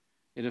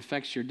 It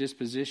affects your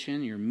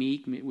disposition, your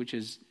meek, which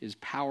is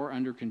power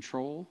under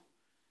control.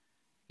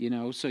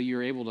 So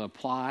you're able to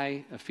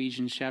apply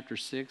Ephesians chapter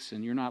 6,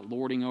 and you're not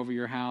lording over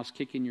your house,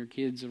 kicking your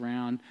kids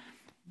around,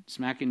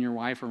 smacking your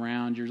wife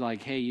around. You're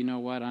like, hey, you know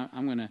what?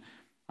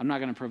 I'm not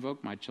going to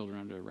provoke my children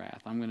under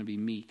wrath. I'm going to be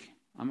meek.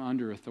 I'm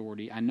under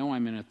authority. I know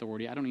I'm in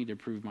authority. I don't need to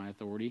prove my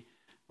authority.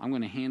 I'm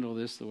going to handle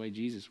this the way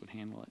Jesus would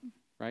handle it,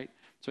 right?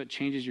 So it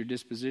changes your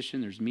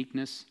disposition. There's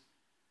meekness.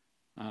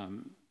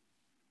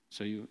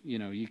 So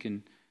you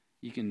can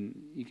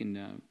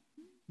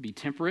be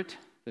temperate.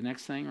 The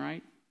next thing,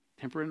 right?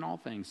 Temperate in all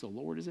things. The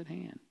Lord is at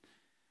hand.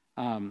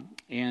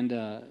 And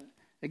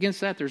against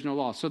that, there's no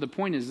law. So the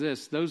point is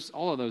this: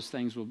 all of those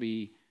things will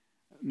be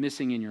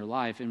missing in your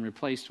life and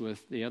replaced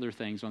with the other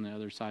things on the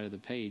other side of the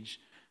page,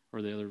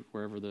 or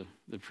wherever the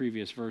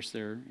previous verse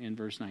there in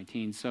verse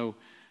 19. So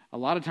a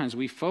lot of times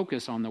we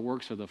focus on the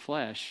works of the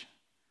flesh,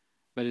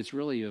 but it's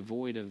really a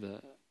void of the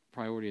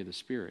priority of the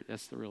Spirit.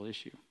 That's the real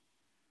issue.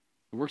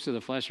 The works of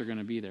the flesh are going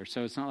to be there.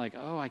 So it's not like,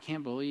 oh, I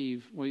can't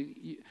believe. Well,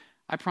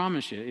 I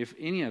promise you, if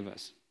any of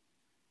us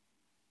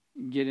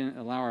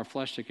allow our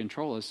flesh to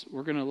control us,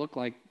 we're going to look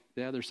like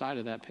the other side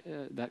of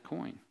that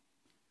coin.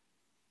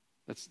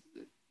 That's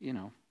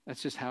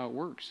just how it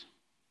works.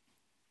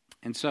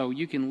 And so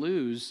you can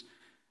lose,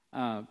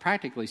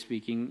 practically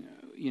speaking,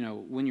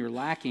 when you're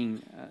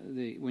lacking,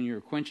 when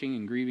you're quenching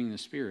and grieving the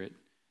Spirit,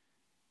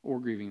 or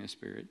grieving the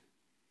Spirit.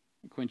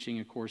 Quenching,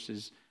 of course,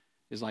 is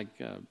like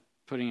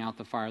putting out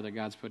the fire that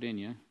God's put in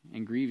you,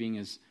 and grieving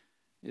is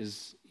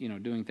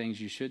doing things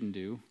you shouldn't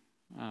do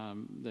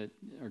that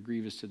are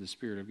grievous to the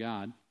Spirit of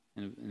God.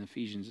 And in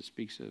Ephesians, it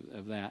speaks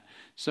of that.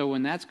 So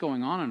when that's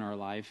going on in our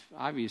life,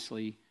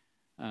 obviously,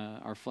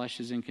 our flesh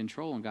is in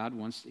control, and God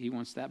wants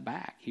that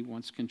back. He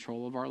wants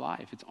control of our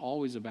life. It's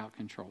always about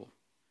control,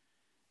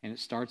 and it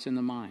starts in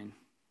the mind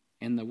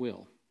and the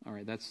will. All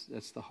right, that's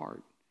the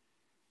heart.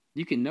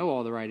 You can know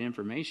all the right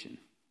information,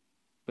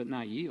 but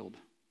not yield.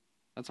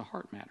 That's a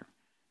heart matter.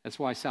 That's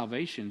why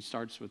salvation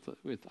starts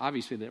with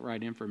obviously that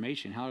right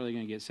information. How are they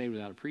going to get saved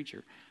without a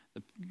preacher?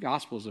 The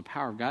gospel is the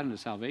power of God into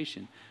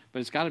salvation, but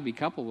it's got to be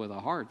coupled with a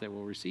heart that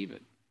will receive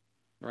it,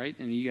 right?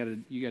 And you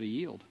got to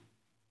yield.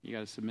 You got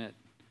to submit.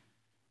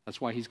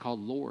 That's why he's called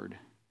Lord.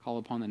 Call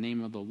upon the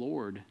name of the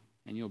Lord,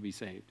 and you'll be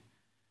saved.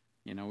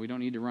 We don't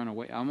need to run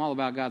away. I'm all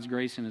about God's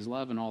grace and his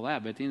love and all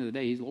that, but at the end of the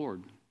day, he's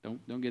Lord.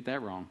 Don't get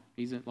that wrong.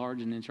 He's at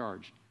large and in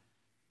charge.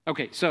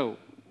 Okay, so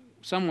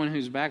someone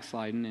who's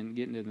backsliding and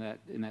getting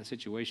in that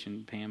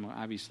situation, Pam,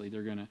 obviously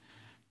they're going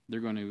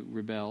to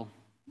rebel.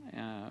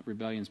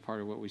 Rebellion's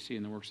part of what we see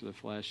in the works of the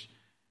flesh.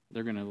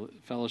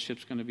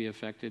 Fellowship's going to be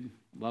affected.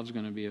 Love's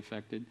going to be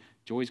affected.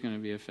 Joy's going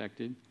to be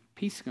affected.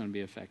 Peace is going to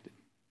be affected.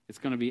 It's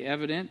going to be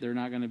evident. They're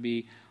not going to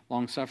be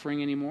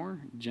long-suffering anymore,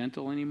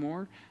 gentle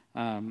anymore,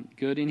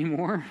 good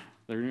anymore.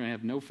 They're going to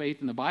have no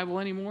faith in the Bible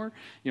anymore.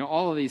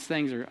 All of these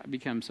things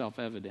become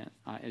self-evident,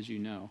 as you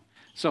know.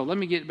 So let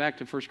me get back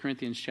to 1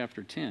 Corinthians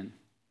chapter 10.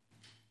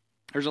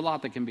 There's a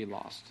lot that can be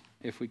lost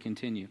if we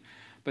continue.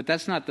 But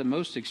that's not the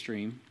most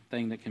extreme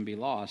thing that can be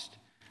lost.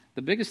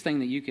 the biggest thing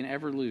that you can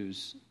ever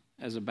lose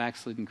as a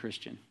backslidden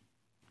Christian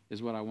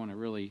is what I want to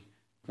really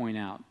point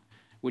out,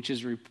 which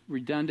is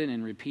redundant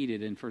and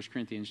repeated in 1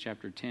 Corinthians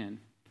chapter 10,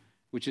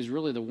 which is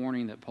really the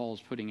warning that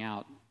Paul's putting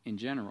out in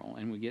general,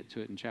 and we get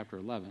to it in chapter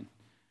 11.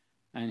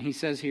 And he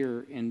says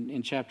here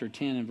in chapter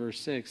 10 and verse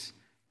 6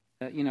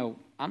 that,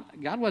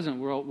 God wasn't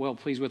well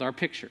pleased with our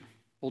picture,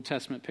 Old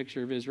Testament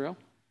picture of Israel.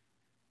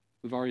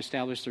 We've already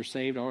established they're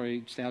saved,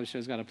 already established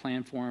God's got a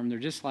plan for them. They're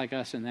just like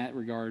us in that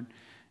regard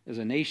as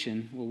a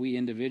nation. Well, we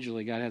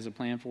individually, God has a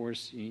plan for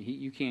us.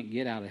 You can't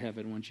get out of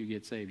heaven once you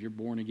get saved. You're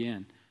born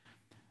again.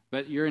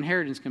 But your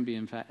inheritance can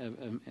be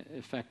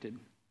affected.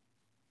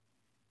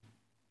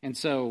 And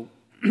so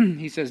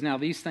he says, now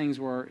these things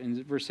were,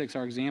 in verse 6,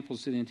 are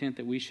examples to the intent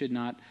that we should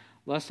not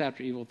lust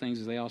after evil things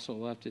as they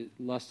also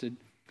lusted,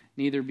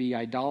 neither be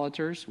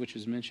idolaters, which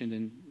is mentioned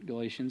in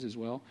Galatians as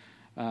well,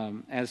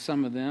 as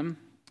some of them,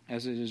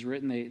 as it is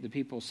written, the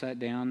people sat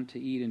down to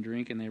eat and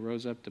drink, and they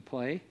rose up to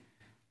play.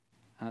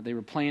 They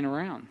were playing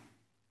around,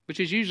 which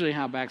is usually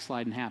how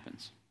backsliding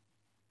happens,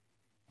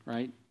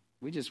 right?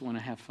 We just want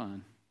to have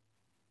fun,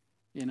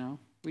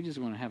 We just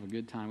want to have a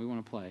good time. We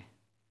want to play.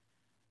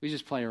 We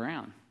just play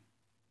around.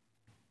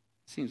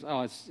 Seems,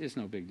 it's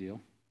no big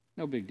deal.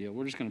 No big deal.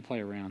 We're just going to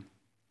play around.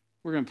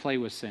 We're going to play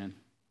with sin.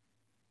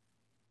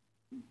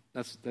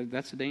 That's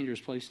a dangerous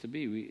place to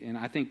be. And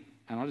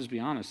I'll just be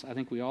honest, I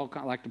think we all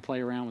like to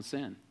play around with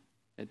sin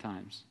at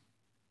times.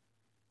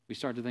 We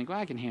start to think,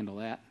 I can handle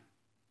that.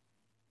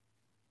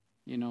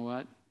 You know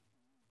what?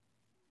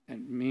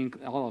 And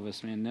all of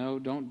us, man, no,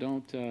 don't,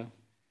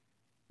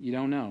 you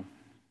don't know.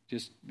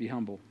 Just be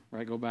humble,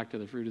 right? Go back to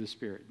the fruit of the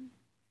Spirit.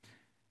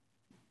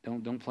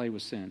 Don't play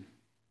with sin.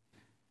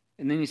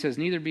 And then he says,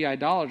 neither be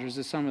idolaters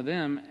as some of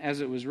them, as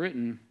it is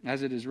written,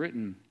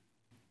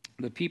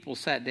 the people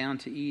sat down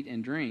to eat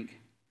and drink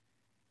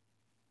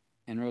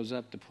and rose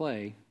up to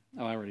play.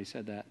 Oh, I already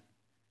said that.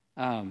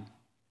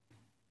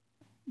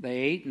 They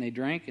ate and they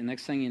drank, and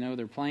next thing you know,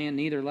 they're playing.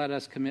 Neither let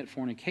us commit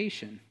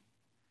fornication,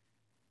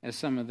 as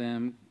some of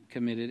them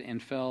committed,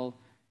 and fell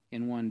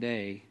in one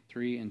day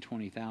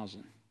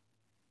 23,000.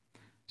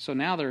 So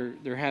now they're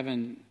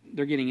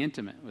getting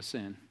intimate with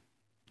sin.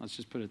 Let's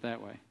just put it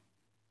that way.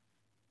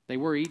 They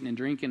were eating and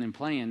drinking and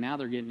playing. Now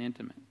they're getting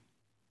intimate.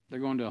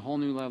 They're going to a whole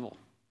new level.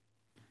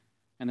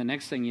 And the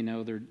next thing you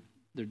know,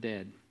 they're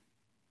dead.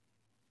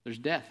 There's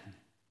death.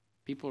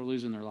 People are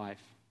losing their life.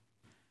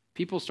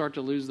 People start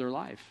to lose their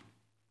life.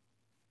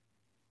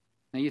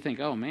 Now you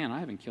think, oh man, I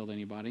haven't killed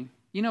anybody.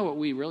 You know what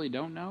we really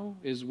don't know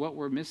is what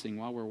we're missing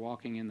while we're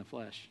walking in the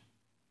flesh,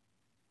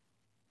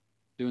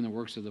 doing the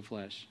works of the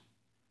flesh.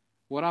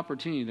 What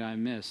opportunity did I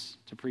miss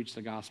to preach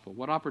the gospel?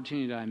 What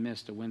opportunity did I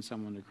miss to win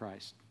someone to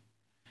Christ?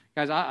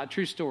 Guys, a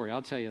true story.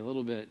 I'll tell you a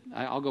little bit.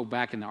 I'll go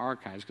back in the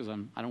archives because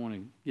I don't want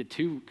to get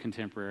too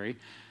contemporary.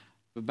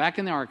 But back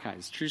in the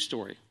archives, true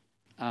story.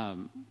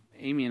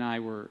 Amy and I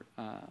were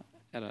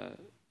at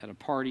a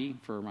party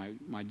for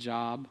my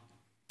job,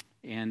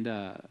 and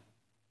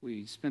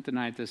we spent the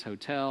night at this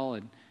hotel,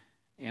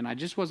 and I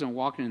just wasn't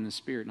walking in the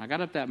Spirit. And I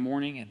got up that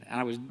morning, and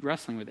I was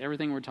wrestling with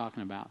everything we're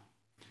talking about.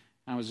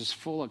 I was just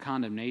full of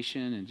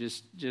condemnation and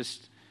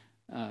just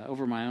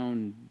over my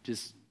own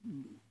just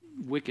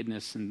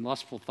wickedness and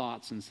lustful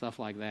thoughts and stuff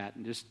like that,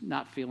 and just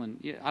not feeling,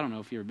 I don't know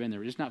if you've ever been there,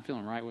 but just not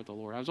feeling right with the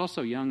Lord. I was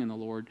also young in the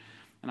Lord,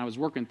 and I was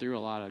working through a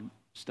lot of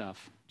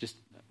stuff, just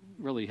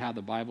really how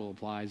the Bible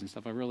applies and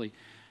stuff. I really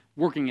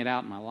working it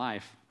out in my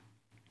life,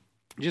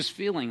 just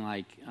feeling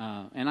like,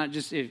 and I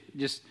just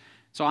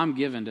so I'm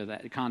given to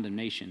that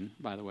condemnation,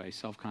 by the way,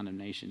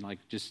 self-condemnation, I'm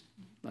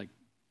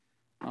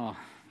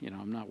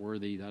not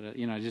worthy,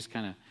 just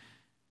kind of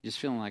just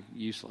feeling like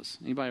useless.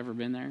 Anybody ever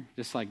been there?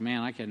 Just like,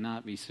 man, I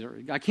cannot be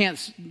serious.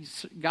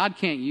 God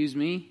can't use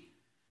me.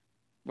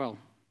 Well,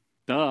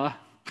 duh.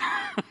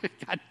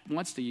 God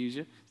wants to use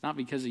you. It's not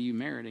because of you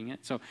meriting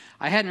it. So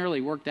I hadn't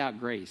really worked out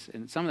grace.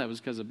 And some of that was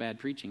because of bad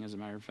preaching, as a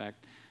matter of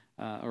fact,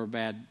 or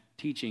bad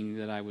teaching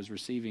that I was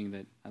receiving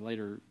that I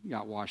later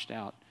got washed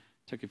out.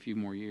 Took a few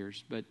more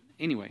years. But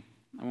anyway,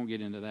 I won't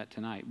get into that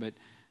tonight. But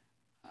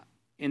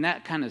in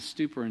that kind of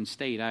stupor and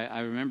state,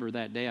 I remember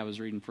that day I was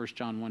reading 1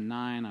 John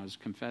 1:9. I was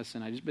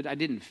confessing, but I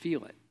didn't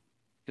feel it.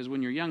 Because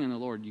when you're young in the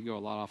Lord, you go a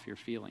lot off your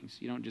feelings.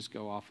 You don't just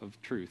go off of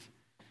truth,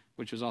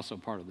 which was also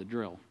part of the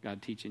drill.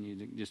 God teaching you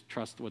to just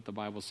trust what the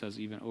Bible says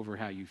even over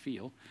how you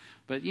feel.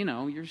 But,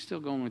 you're still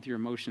going with your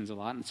emotions a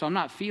lot. And so I'm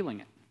not feeling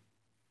it.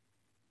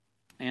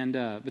 And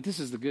but this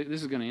is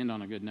going to end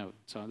on a good note.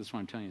 So that's why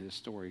I'm telling you this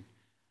story.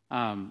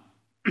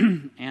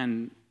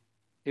 And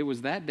it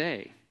was that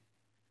day.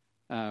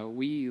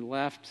 We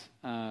left.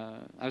 I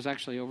was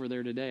actually over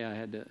there today. I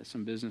had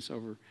some business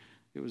over.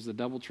 It was the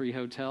Doubletree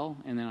Hotel,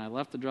 and then I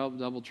left the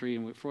Doubletree,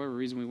 and for whatever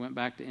reason, we went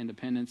back to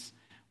Independence,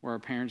 where our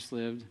parents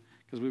lived,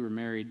 because we were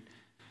married,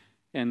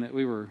 and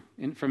we were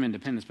from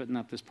Independence, but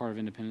not this part of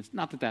Independence.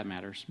 Not that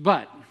matters,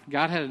 but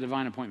God had a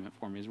divine appointment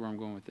for me. Is where I'm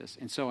going with this.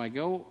 And so I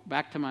go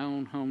back to my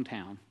own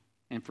hometown,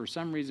 and for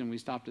some reason, we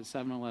stopped at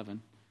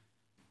 7-Eleven.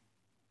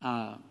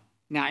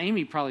 Now,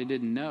 Amy probably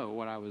didn't know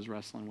what I was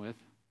wrestling with,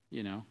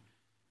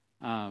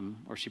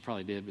 Or she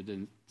probably did, but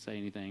didn't say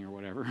anything or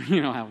whatever.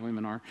 You know how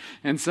women are.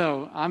 And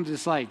so I'm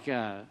just like,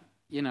 I'm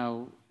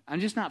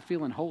just not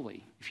feeling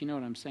holy, if you know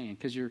what I'm saying,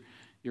 because you're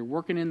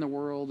working in the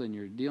world and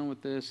you're dealing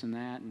with this and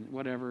that and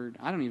whatever.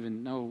 I don't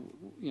even know,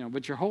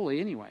 but you're holy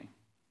anyway.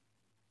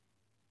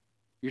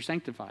 You're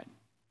sanctified,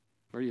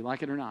 whether you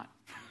like it or not.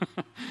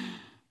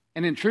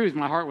 And in truth,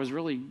 my heart was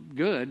really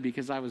good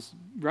because I was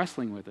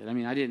wrestling with it. I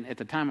mean, at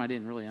the time I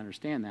didn't really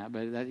understand that,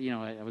 but that,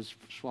 I was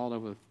swallowed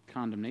up with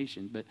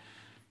condemnation.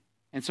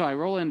 And so I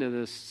roll into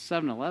this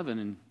 7-Eleven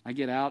and I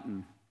get out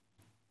and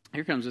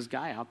here comes this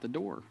guy out the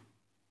door.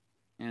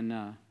 And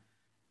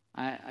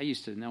I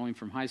used to know him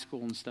from high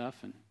school and stuff.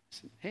 And I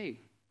said, hey,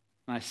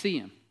 and I see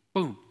him,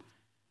 boom.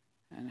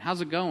 And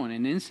how's it going?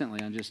 And instantly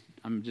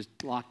I'm just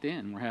locked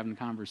in. We're having a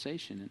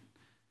conversation and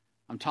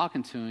I'm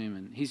talking to him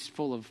and he's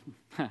full of,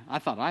 I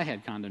thought I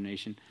had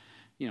condemnation.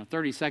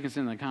 30 seconds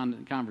into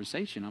the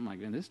conversation, I'm like,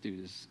 man, this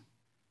dude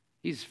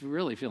he's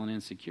really feeling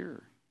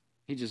insecure.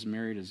 He just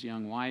married his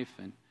young wife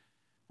and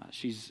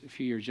she's a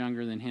few years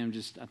younger than him,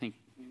 just I think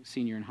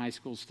senior in high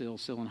school, still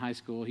in high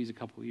school. He's a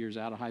couple of years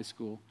out of high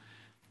school.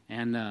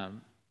 And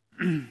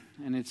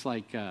and it's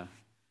like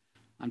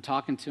I'm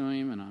talking to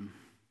him and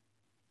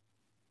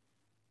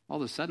all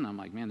of a sudden I'm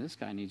like, man, this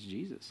guy needs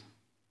Jesus.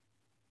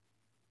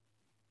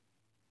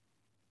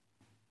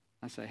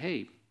 I say,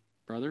 hey,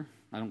 brother.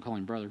 I don't call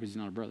him brother because he's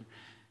not a brother.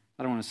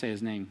 I don't want to say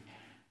his name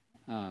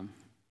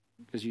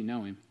because you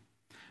know him.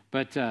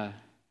 But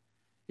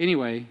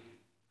anyway,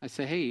 I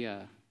say, hey,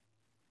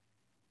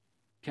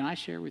 can I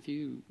share with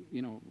you,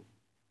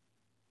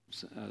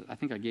 I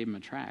think I gave him a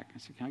track. I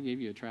said, can I give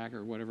you a track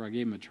or whatever? I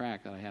gave him a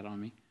track that I had on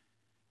me.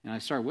 And I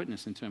started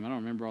witnessing to him. I don't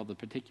remember all the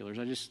particulars.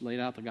 I just laid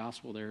out the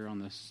gospel there on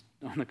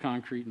the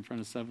concrete in front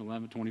of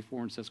 7-Eleven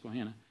 24 in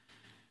Susquehanna.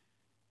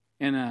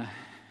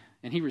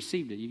 And he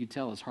received it. You could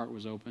tell his heart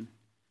was open.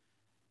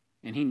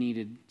 And he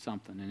needed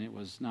something, and it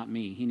was not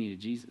me. He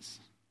needed Jesus.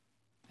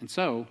 And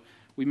so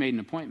we made an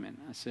appointment.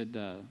 I said,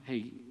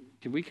 hey,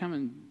 could we come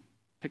and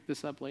pick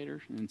this up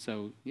later? And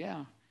so,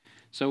 yeah.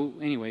 So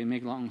anyway,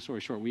 make a long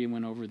story short, we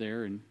went over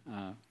there and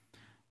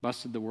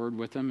busted the word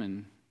with them,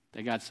 and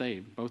they got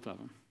saved, both of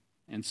them.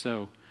 And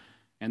so,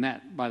 and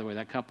that, by the way,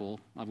 that couple,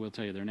 I will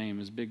tell you their name,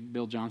 is Big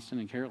Bill Johnston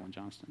and Carolyn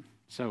Johnston.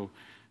 So,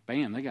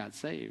 bam, they got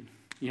saved,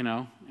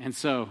 And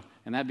so,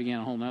 and that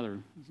began a whole other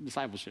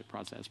discipleship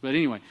process. But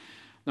anyway,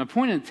 the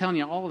point of telling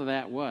you all of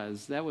that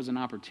was an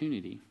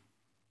opportunity.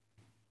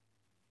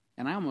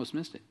 And I almost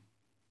missed it.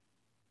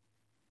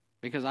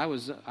 Because I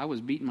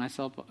was beating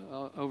myself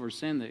over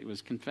sin that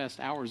was confessed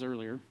hours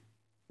earlier. It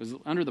was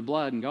under the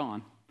blood and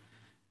gone.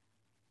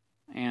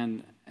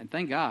 And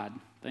thank God.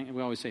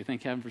 We always say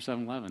thank heaven for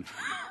 7-Eleven.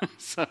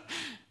 So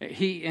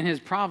in his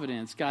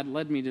providence, God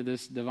led me to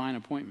this divine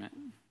appointment.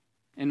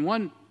 In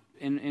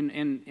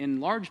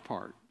large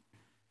part,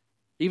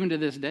 even to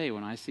this day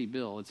when I see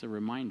Bill, it's a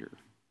reminder,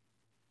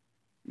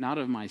 not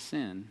of my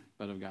sin,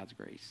 but of God's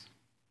grace.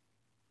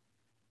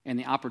 And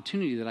the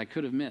opportunity that I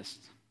could have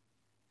missed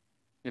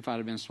if I'd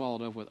have been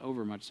swallowed up with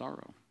overmuch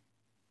sorrow.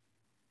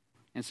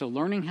 And so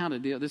learning how to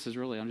deal, I'm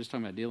just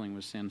talking about dealing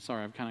with sin.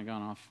 Sorry, I've kind of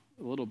gone off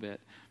a little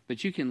bit.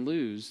 But you can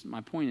lose,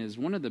 my point is,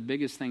 one of the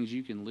biggest things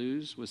you can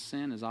lose with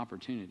sin is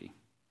opportunity.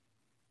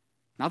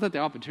 Not that the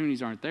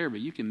opportunities aren't there, but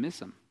you can miss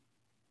them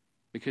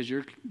because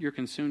you're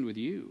consumed with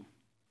you.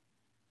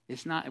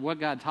 It's not, what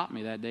God taught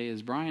me that day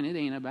is, Brian, it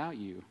ain't about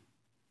you.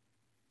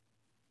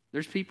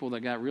 There's people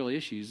that got real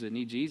issues that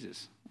need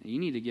Jesus. You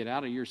need to get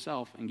out of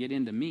yourself and get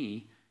into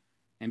me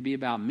and be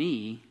about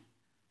me,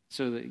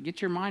 so that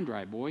get your mind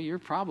right, boy. Your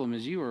problem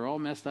is you are all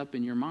messed up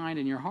in your mind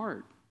and your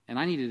heart, and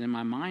I needed in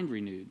my mind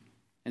renewed.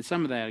 And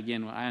some of that,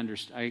 again,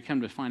 I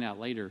come to find out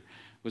later,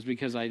 was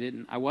because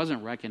I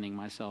wasn't reckoning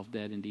myself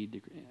dead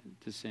indeed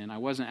to sin. I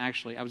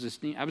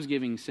was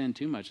giving sin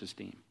too much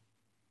esteem,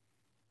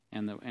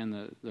 and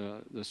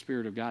the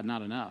Spirit of God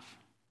not enough.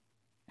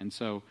 And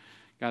so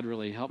God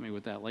really helped me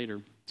with that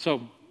later.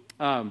 So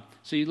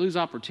you lose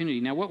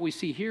opportunity. Now, what we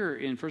see here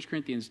in 1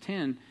 Corinthians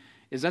 10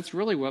 is that's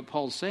really what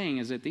Paul's saying,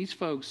 is that these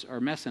folks are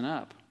messing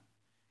up.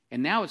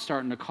 And now it's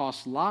starting to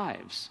cost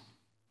lives.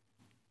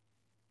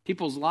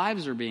 People's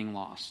lives are being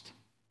lost.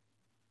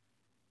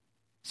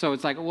 So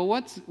it's like, well,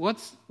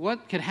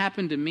 what could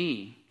happen to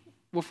me?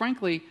 Well,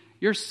 frankly,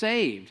 you're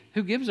saved.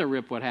 Who gives a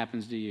rip what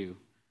happens to you?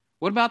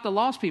 What about the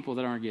lost people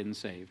that aren't getting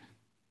saved?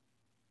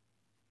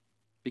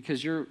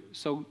 Because you're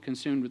so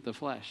consumed with the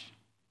flesh.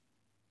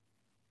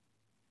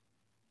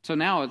 So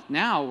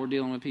now we're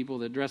dealing with people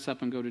that dress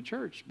up and go to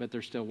church, but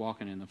they're still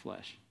walking in the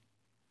flesh.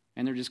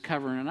 And they're just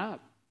covering it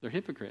up. They're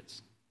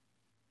hypocrites.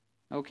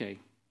 Okay,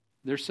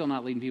 they're still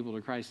not leading people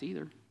to Christ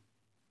either.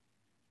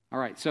 All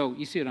right, so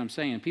you see what I'm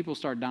saying. People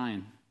start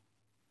dying.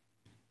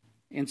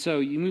 And so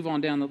you move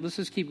on down. Let's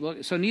just keep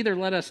looking. So neither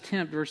let us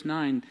tempt, verse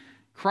 9,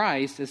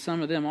 Christ, as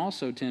some of them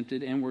also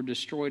tempted and were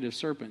destroyed of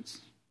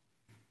serpents.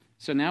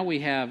 So now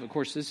we have, of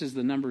course, this is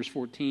the Numbers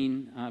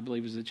 14, I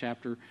believe is the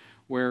chapter,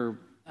 where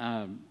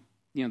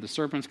the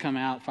serpents come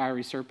out,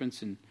 fiery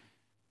serpents, and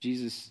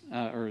Jesus,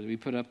 or we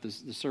put up the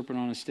serpent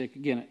on a stick,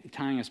 again,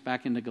 tying us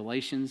back into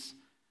Galatians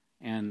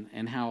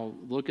and how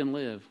look and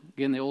live.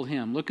 Again, the old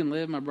hymn, look and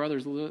live, my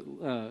brothers,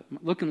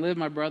 look and live,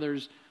 my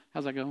brothers.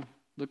 How's that go?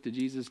 Look to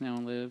Jesus now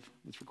and live.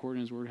 It's recorded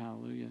in his word,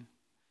 hallelujah.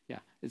 Yeah,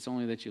 it's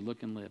only that you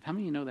look and live. How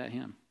many of you know that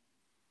hymn?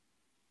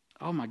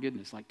 Oh my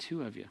goodness, like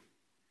 2 of you.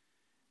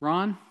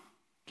 Ron,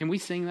 can we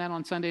sing that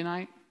on Sunday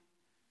night?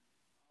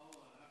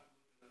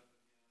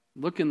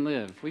 Look and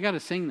live. We got to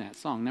sing that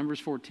song, Numbers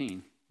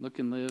 14. Look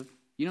and live.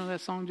 You know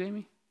that song,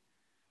 Jamie?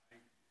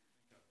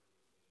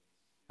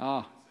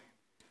 Oh,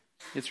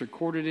 it's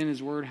recorded in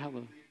his word.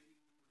 Hallelujah.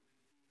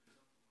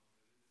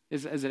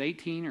 Is it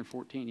 18 or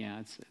 14?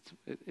 Yeah,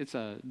 it's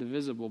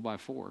divisible by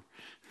 4.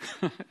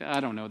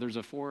 I don't know. There's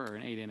a 4 or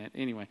an 8 in it.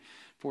 Anyway,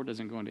 4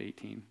 doesn't go into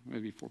 18.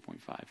 Maybe 4.5.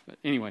 But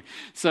anyway,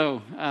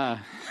 so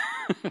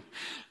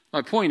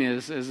my point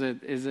is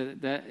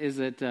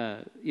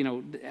that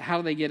how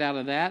do they get out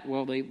of that?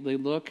 Well, they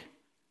look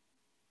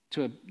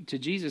to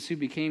Jesus, who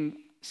became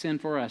sin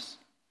for us,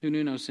 who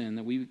knew no sin,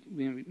 that we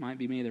might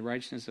be made the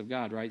righteousness of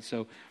God, right?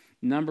 So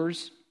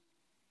Numbers,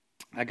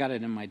 I got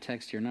it in my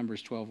text here,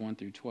 Numbers 12, 1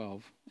 through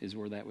 12 is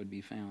where that would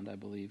be found, I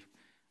believe.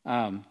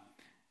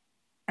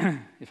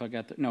 If I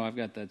got I've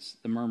got that's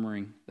the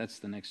murmuring. That's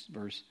the next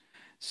verse.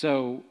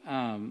 So,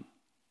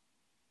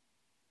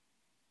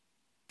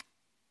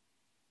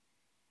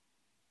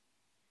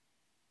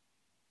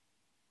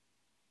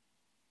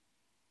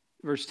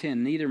 verse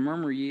 10, neither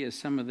murmur ye as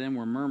some of them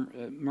were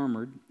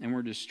murmured and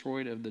were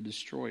destroyed of the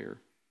destroyer.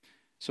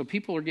 So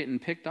people are getting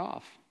picked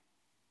off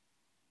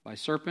by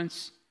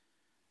serpents,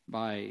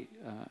 by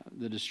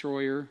the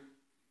destroyer.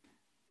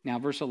 Now,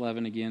 verse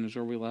 11 again is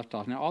where we left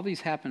off. Now, all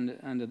these happened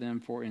unto them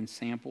for in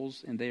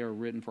samples, and they are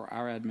written for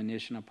our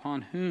admonition,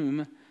 upon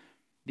whom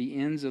the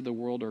ends of the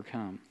world are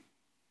come.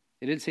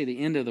 It didn't say the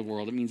end of the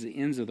world. It means the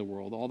ends of the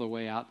world, all the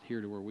way out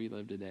here to where we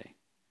live today.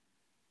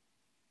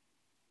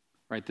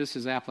 Right? This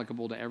is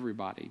applicable to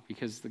everybody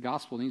because the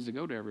gospel needs to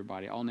go to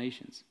everybody, all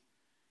nations.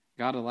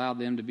 God allowed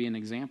them to be an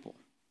example.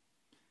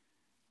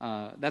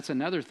 That's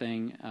another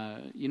thing.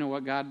 You know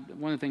what, God,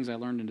 one of the things I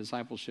learned in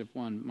Discipleship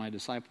 1, my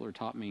discipler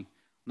taught me,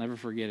 I'll never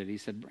forget it.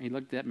 He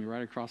looked at me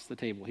right across the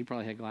table. He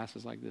probably had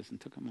glasses like this and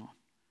took them off.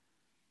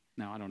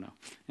 No, I don't know.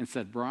 And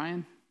said,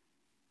 Brian,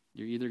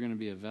 you're either going to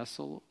be a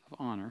vessel of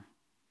honor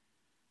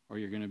or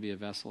you're going to be a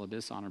vessel of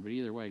dishonor. But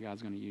either way,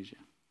 God's going to use you.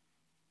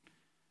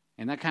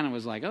 And that kind of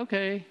was like,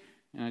 okay.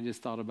 And I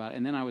just thought about it.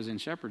 And then I was in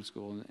shepherd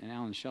school, and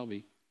Alan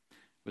Shelby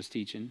was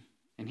teaching,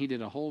 and he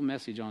did a whole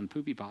message on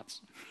poopy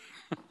pots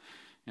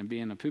and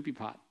being a poopy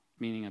pot,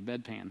 meaning a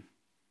bedpan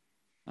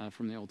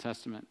from the Old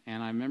Testament.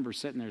 And I remember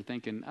sitting there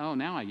thinking, oh,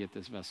 now I get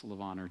this vessel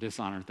of honor,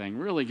 dishonor thing.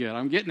 Really good.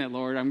 I'm getting it,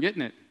 Lord. I'm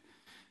getting it.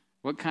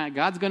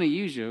 God's going to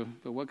use you,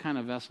 but what kind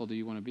of vessel do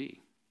you want to be?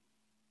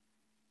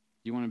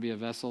 Do you want to be a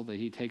vessel that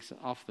he takes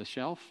off the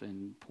shelf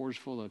and pours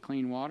full of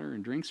clean water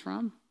and drinks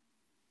from?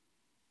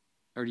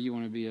 Or do you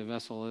want to be a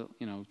vessel,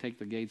 take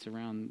the gates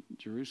around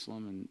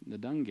Jerusalem and the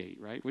dung gate,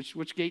 right?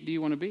 Which gate do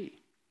you want to be?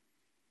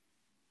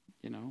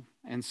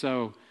 And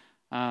so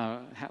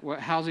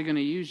how's he going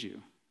to use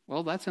you?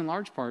 Well, that's in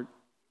large part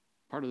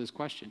of this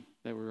question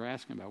that we were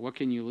asking about. What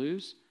can you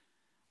lose?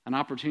 An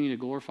opportunity to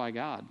glorify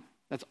God.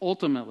 That's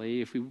ultimately,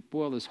 if we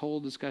boil this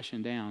whole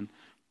discussion down,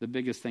 the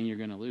biggest thing you're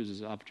going to lose is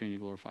the opportunity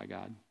to glorify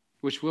God,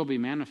 which will be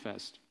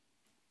manifest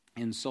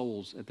in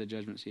souls at the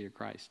judgment seat of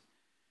Christ.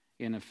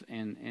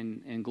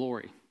 In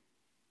glory.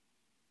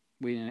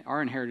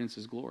 Our inheritance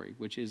is glory,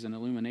 which is an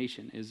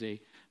illumination, is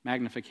a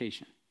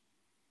magnification.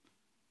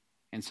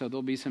 And so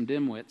there'll be some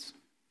dimwits,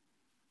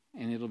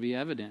 and it'll be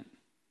evident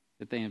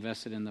that they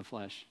invested in the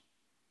flesh.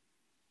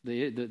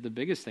 The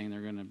biggest thing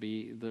they're going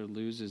to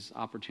lose is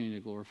opportunity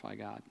to glorify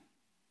God.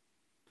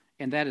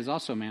 And that is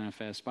also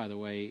manifest, by the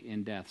way,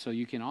 in death. So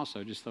you can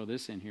also, just throw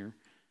this in here,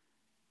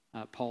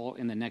 Paul,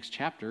 in the next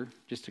chapter,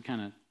 just to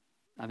kind of,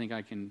 I think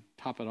I can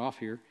top it off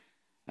here,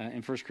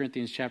 in 1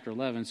 Corinthians chapter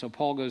 11. So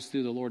Paul goes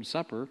through the Lord's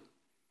Supper,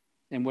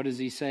 and what does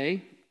he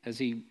say?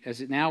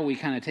 Now we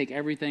kind of take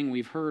everything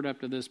we've heard up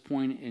to this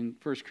point in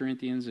 1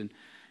 Corinthians,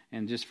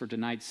 and just for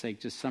tonight's sake,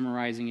 just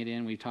summarizing it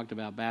in, we talked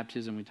about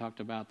baptism, we talked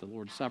about the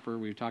Lord's Supper,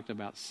 we talked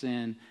about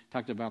sin,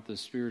 talked about the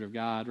Spirit of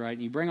God, right?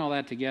 And you bring all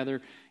that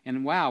together,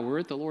 and wow, we're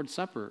at the Lord's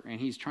Supper, and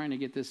he's trying to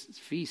get this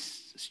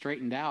feast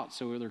straightened out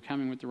so they're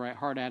coming with the right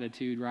heart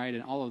attitude, right,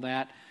 and all of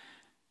that.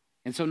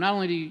 And so not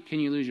only can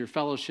you lose your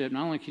fellowship,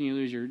 not only can you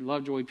lose your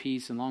love, joy,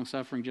 peace, and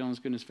long-suffering, gentleness,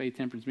 goodness, faith,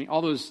 temperance,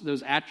 all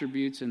those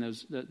attributes and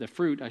the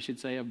fruit, I should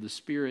say, of the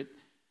Spirit,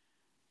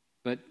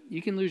 but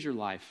you can lose your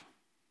life.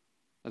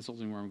 That's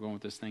ultimately where I'm going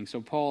with this thing.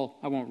 So Paul,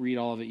 I won't read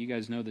all of it. You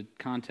guys know the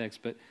context,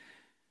 but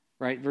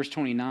right, verse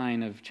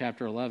 29 of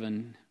chapter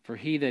 11, for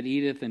he that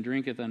eateth and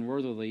drinketh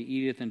unworthily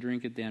eateth and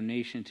drinketh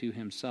damnation to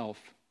himself,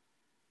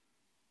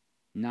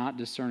 not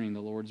discerning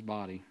the Lord's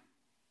body.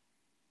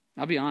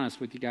 I'll be honest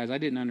with you guys, I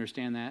didn't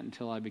understand that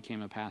until I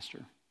became a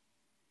pastor.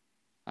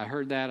 I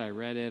heard that, I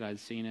read it, I'd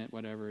seen it,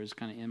 whatever, is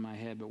kind of in my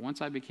head. But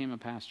once I became a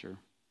pastor,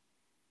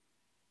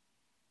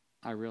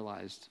 I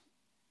realized,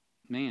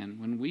 man,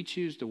 when we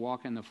choose to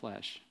walk in the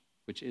flesh,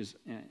 which is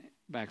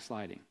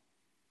backsliding.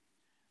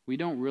 We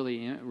don't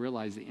really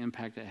realize the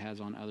impact it has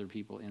on other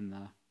people in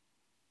the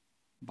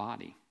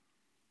body.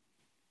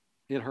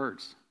 It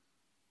hurts.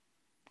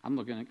 I'm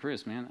looking at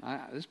Chris, man.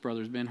 This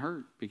brother's been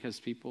hurt because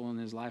people in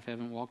his life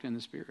haven't walked in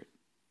the Spirit.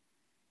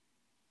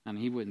 And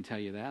he wouldn't tell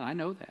you that. I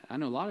know that. I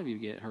know a lot of you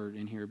get hurt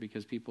in here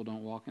because people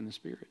don't walk in the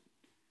Spirit.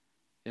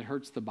 It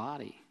hurts the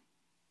body.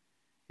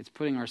 It's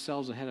putting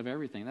ourselves ahead of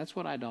everything. That's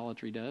what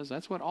idolatry does.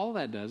 That's what all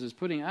that does, is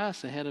putting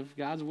us ahead of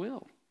God's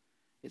will.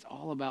 It's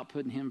all about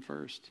putting Him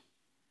first.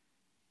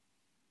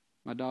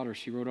 My daughter,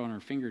 she wrote on her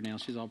fingernail,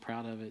 she's all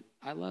proud of it,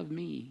 "I love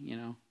me," you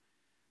know.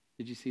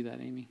 Did you see that,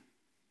 Amy?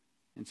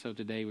 And so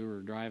today we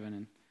were driving,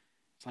 and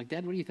it's like,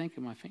 "Dad, what do you think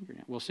of my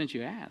fingernail?" "Well, since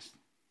you asked,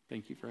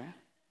 thank you for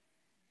asking.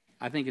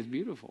 I think it's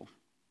beautiful."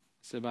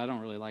 I said, "But I don't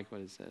really like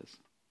what it says."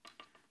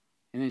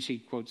 And then she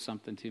quotes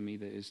something to me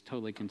that is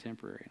totally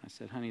contemporary. And I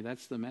said, "Honey,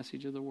 that's the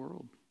message of the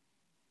world."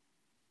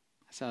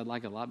 I said, "I'd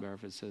like it a lot better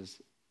if it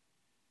says,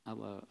 I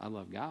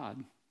love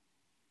God,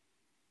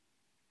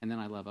 and then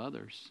I love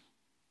others."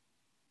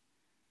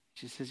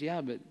 She says,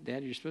 "Yeah, but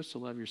Dad, you're supposed to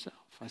love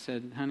yourself." I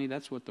said, "Honey,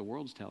 that's what the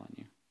world's telling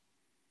you."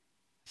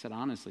 I said,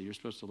 "Honestly, you're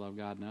supposed to love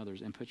God and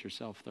others and put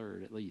yourself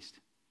third at least."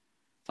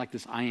 It's like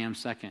this "I am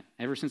second."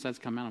 Ever since that's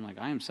come out, I'm like,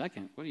 "I am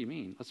second? What do you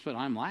mean? Let's put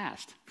I'm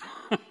last."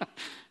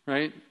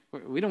 Right?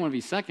 We don't want to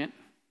be second.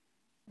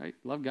 Right?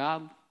 Love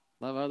God,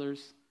 love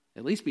others,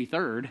 at least be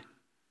third.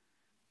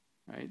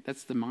 Right?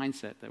 That's the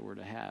mindset that we're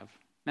to have.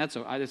 That's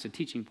a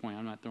teaching point.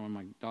 I'm not throwing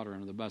my daughter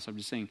under the bus. I'm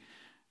just saying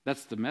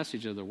that's the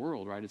message of the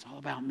world, right? It's all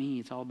about me.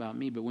 It's all about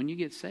me. But when you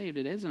get saved,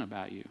 it isn't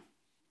about you.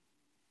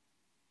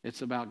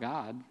 It's about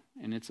God,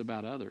 and it's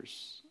about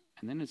others.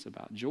 And then it's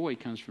about joy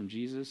comes from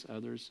Jesus,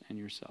 others, and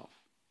yourself.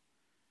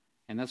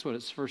 And that's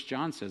what 1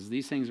 John says.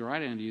 "These things are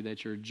right unto you,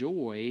 that your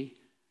joy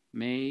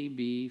may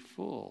be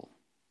full."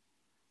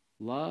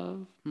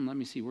 Love, let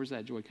me see, where's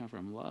that joy come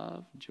from?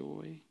 Love,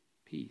 joy,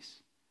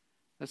 peace.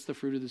 That's the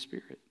fruit of the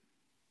Spirit.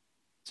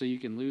 So you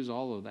can lose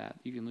all of that.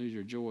 You can lose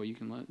your joy. You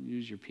can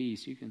lose your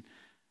peace.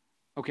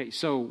 Okay,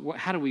 so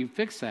how do we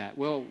fix that?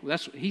 Well,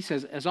 he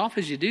says, as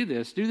often as you do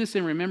this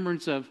in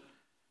remembrance of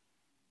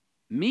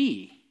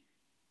me.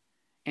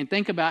 And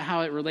think about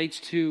how it relates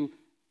to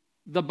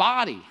the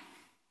body.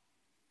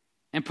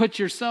 And put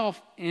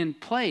yourself in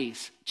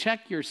place.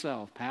 Check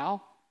yourself,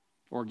 pal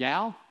or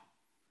gal,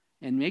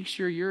 and make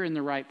sure you're in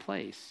the right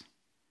place.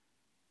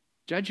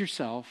 Judge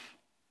yourself.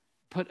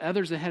 Put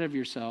others ahead of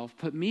yourself.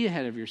 Put me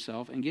ahead of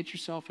yourself, and get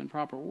yourself in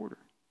proper order.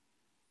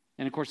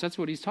 And of course, that's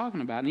what he's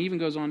talking about. And he even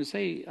goes on to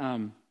say,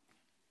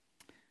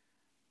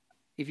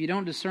 if you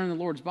don't discern the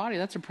Lord's body,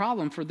 that's a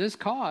problem. For this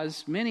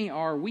cause, many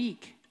are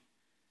weak.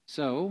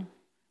 So,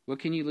 what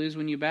can you lose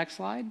when you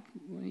backslide?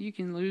 Well, you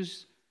can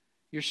lose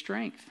your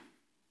strength.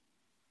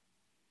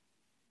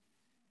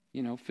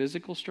 You know,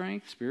 physical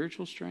strength,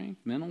 spiritual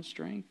strength, mental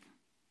strength,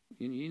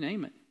 you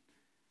name it.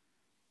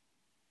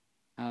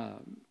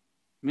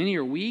 Many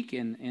are weak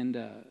and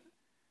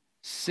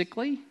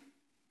sickly.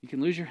 You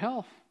can lose your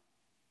health.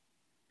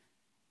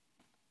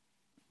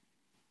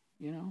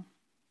 You know.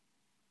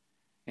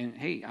 And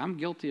hey, I'm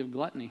guilty of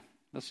gluttony.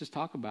 Let's just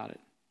talk about it.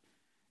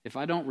 If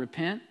I don't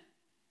repent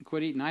and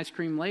quit eating ice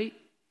cream late,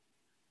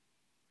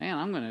 man,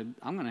 I'm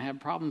gonna have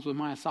problems with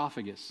my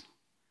esophagus.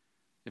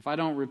 If I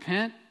don't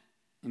repent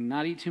and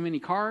not eat too many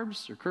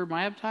carbs or curb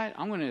my appetite,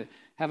 I'm going to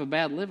have a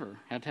bad liver,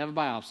 have to have a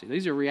biopsy.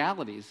 These are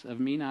realities of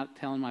me not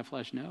telling my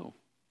flesh no.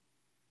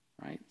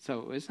 Right?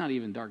 So it's not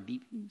even dark,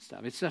 deep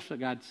stuff. It's stuff that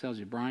God tells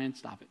you, "Brian,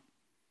 stop it.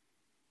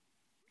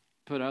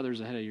 Put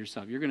others ahead of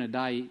yourself. You're going to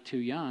die too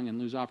young and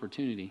lose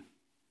opportunity.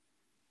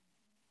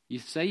 You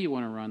say you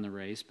want to run the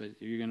race,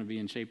 but you're going to be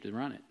in shape to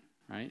run it."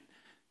 Right?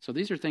 So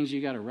these are things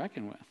you got to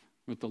reckon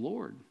with the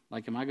Lord.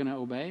 Like, am I going to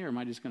obey, or am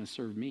I just going to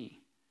serve me?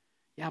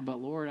 "Yeah,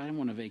 but Lord, I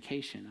want a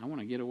vacation. I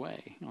want to get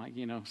away." Like,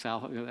 you know,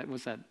 Sal,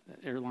 what's that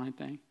airline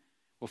thing?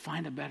 Well,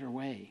 find a better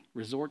way.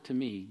 Resort to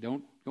me.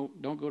 Don't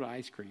go to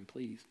ice cream,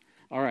 please.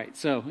 All right.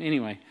 So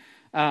anyway,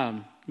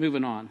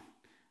 moving on.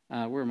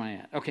 Where am I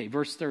at? Okay,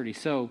 verse 30.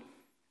 So,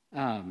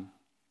 so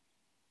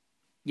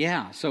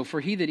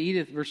for he that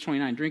eateth, verse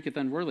 29, drinketh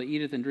unworthily,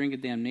 eateth and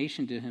drinketh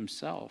damnation to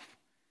himself,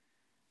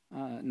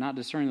 not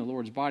discerning the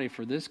Lord's body.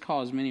 For this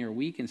cause many are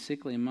weak and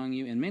sickly among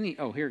you, and many,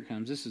 here it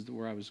comes. This is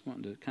where I was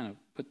wanting to kind of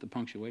put the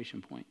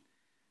punctuation point.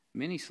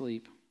 Many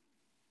sleep,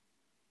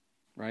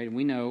 right? And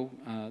we know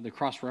the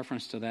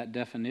cross-reference to that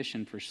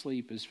definition for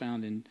sleep is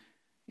found in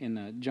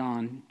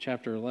John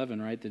chapter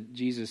 11, right? That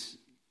Jesus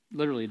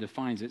literally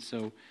defines it.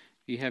 So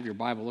if you have your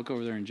Bible, look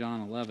over there in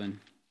John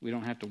 11. We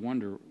don't have to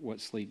wonder what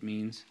sleep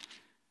means.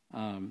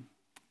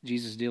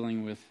 Jesus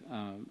dealing with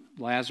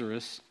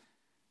Lazarus,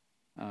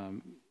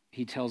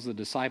 he tells the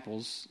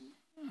disciples,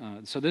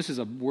 so this is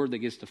a word that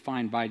gets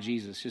defined by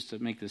Jesus, just to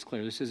make this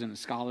clear. This isn't a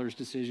scholar's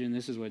decision.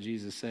 This is what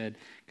Jesus said,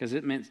 because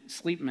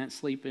sleep meant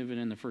sleep even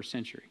in the first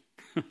century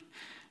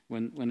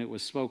when it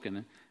was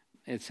spoken.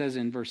 It says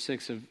in verse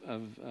 6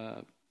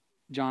 of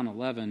John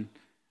 11,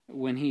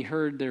 when he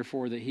heard,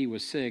 therefore, that he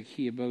was sick,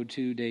 he abode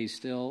 2 days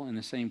still in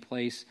the same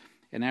place.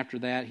 And after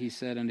that he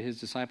said unto his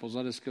disciples,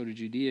 Let us go to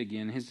Judea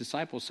again. And his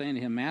disciples saying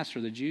to him,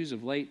 Master, the Jews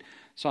of late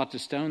sought to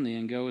stone thee,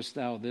 and goest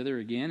thou thither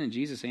again? And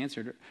Jesus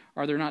answered,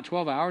 Are there not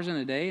 12 hours in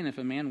a day? And if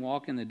a man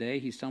walk in the day,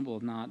 he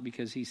stumbleth not,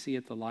 because he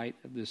seeth the light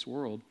of this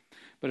world.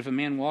 But if a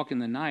man walk in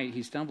the night,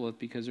 he stumbleth,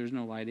 because there is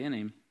no light in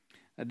him.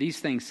 These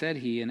things said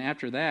he, and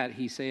after that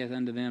he saith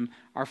unto them,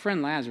 Our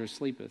friend Lazarus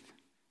sleepeth,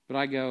 but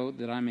I go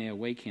that I may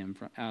awake him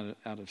from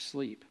out of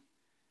sleep.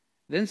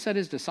 Then said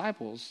his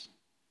disciples,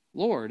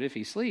 Lord, if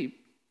he sleep,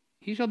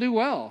 he shall do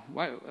well.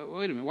 Wait a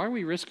minute. Why are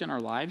we risking our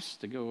lives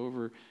to go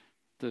over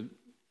the,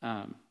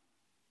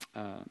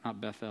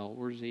 not Bethel,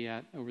 where's he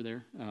at over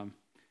there?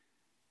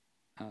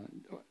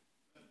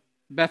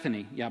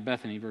 Bethany. Yeah,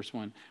 Bethany, verse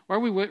 1. Why are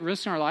we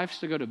risking our lives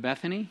to go to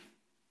Bethany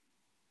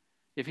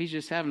if he's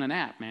just having a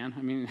nap, man?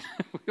 I mean,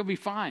 he'll be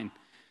fine.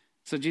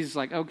 So Jesus is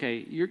like,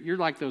 okay, you're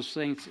like those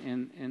saints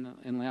in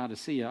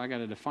Laodicea. I got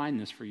to define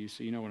this for you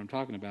so you know what I'm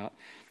talking about.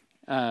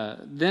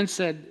 Then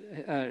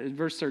said,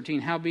 verse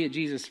 13, Howbeit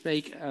Jesus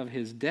spake of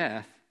his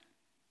death,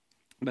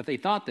 but they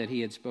thought that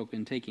he had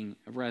spoken taking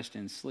rest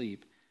and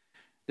sleep.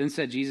 Then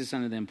said Jesus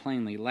unto them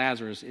plainly,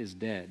 Lazarus is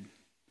dead.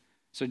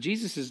 So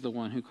Jesus is the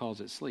one who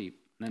calls it sleep.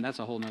 And that's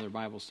a whole other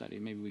Bible study.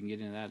 Maybe we can get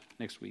into that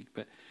next week.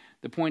 But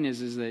the point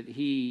is that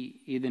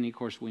then of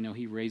course we know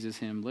he raises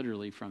him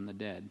literally from the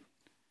dead.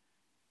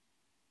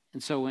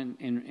 And so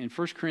in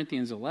 1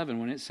 Corinthians 11,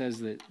 when it says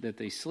that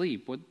they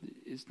sleep,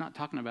 it's not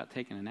talking about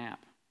taking a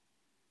nap.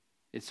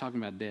 It's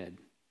talking about dead.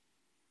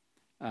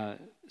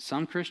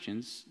 Some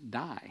Christians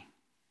die.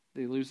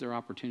 They lose their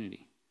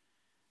opportunity.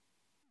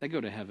 They go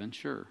to heaven,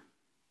 sure.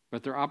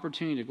 But their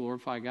opportunity to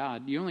glorify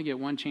God, you only get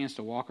one chance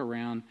to walk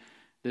around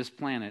this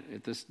planet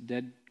at this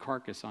dead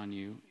carcass on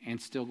you and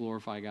still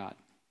glorify God.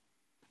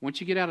 Once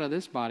you get out of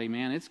this body,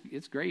 man,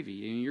 it's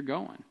gravy, and you're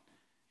going.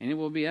 And it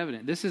will be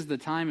evident. This is the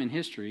time in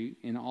history,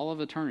 in all of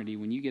eternity,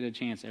 when you get a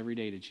chance every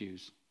day to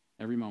choose,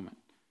 every moment.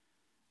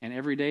 And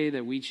every day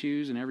that we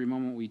choose and every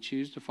moment we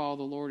choose to follow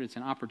the Lord, it's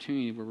an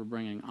opportunity where we're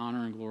bringing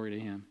honor and glory to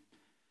him.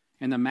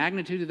 And the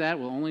magnitude of that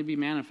will only be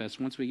manifest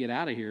once we get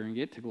out of here and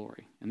get to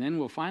glory. And then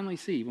we'll finally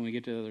see when we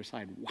get to the other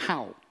side,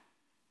 wow.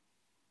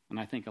 And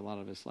I think a lot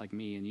of us, like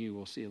me and you,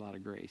 will see a lot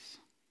of grace.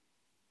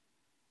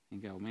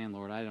 And go, man,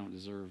 Lord, I don't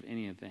deserve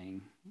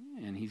anything.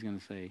 And he's going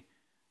to say,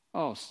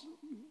 oh,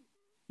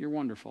 you're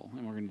wonderful.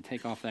 And we're going to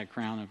take off that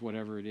crown of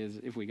whatever it is,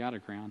 if we got a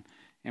crown,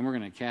 and we're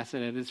going to cast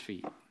it at his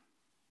feet,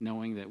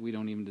 knowing that we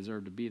don't even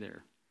deserve to be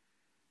there,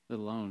 let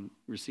alone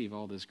receive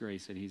all this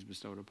grace that he's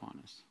bestowed upon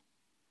us.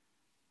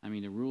 I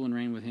mean, to rule and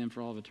reign with him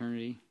for all of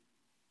eternity,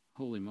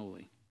 holy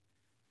moly.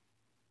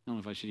 I don't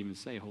know if I should even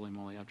say holy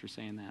moly after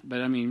saying that.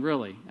 But I mean,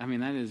 really,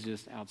 that is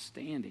just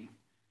outstanding.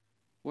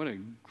 What a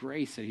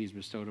grace that he's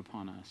bestowed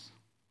upon us.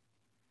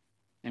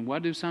 And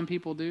what do some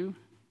people do,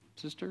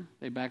 sister?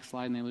 They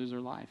backslide and they lose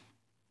their life.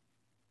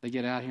 They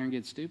get out here and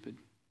get stupid.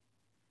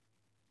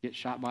 Get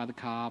shot by the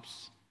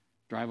cops,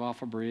 drive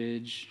off a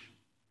bridge,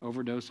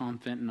 overdose on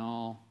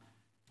fentanyl,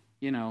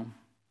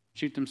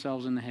 shoot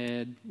themselves in the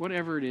head,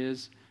 whatever it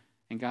is,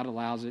 and God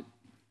allows it.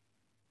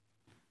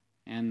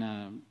 And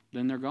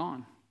then they're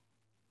gone.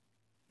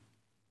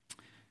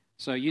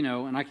 So,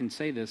 and I can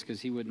say this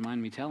because he wouldn't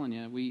mind me telling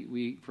you,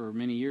 we for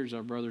many years,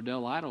 our brother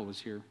Del Idol was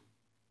here,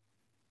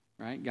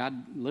 right? God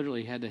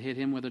literally had to hit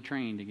him with a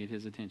train to get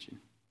his attention.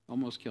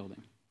 Almost killed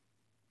him,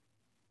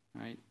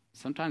 right?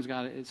 Sometimes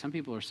some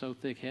people are so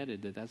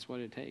thick-headed that that's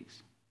what it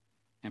takes.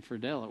 And for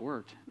Del, it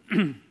worked.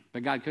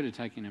 But God could have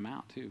taken him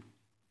out too,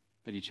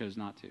 but he chose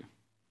not to.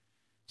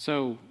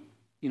 So,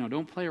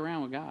 don't play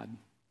around with God.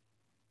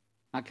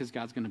 Not because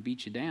God's going to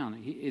beat you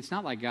down. It's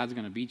not like God's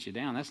going to beat you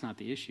down. That's not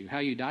the issue. How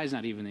you die is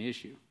not even the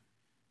issue.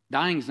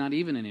 Dying is not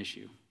even an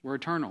issue. We're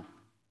eternal.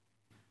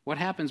 What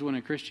happens when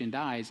a Christian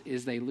dies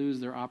is they lose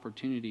their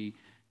opportunity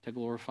to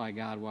glorify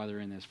God while they're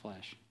in this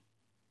flesh.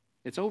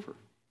 It's over.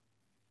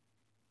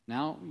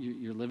 Now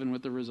you're living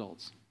with the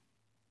results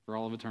for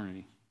all of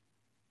eternity.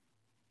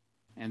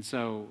 And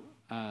so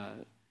I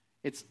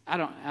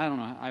don't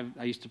know.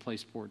 I used to play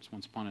sports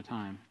once upon a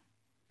time.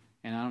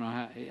 And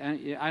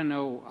I don't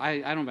know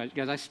how,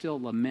 guys, I still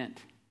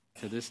lament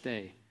to this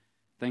day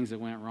things that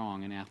went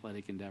wrong in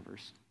athletic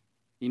endeavors.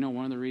 You know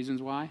one of the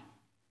reasons why?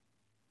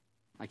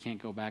 I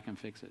can't go back and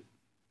fix it.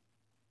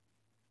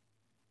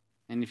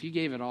 And if you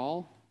gave it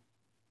all,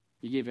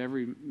 you gave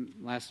every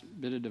last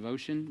bit of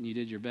devotion, you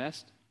did your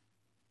best,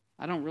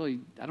 I don't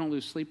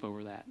lose sleep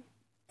over that.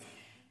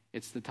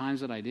 It's the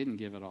times that I didn't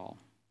give it all,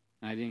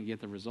 and I didn't get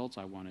the results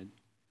I wanted,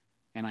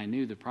 and I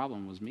knew the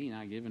problem was me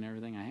not giving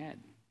everything I had.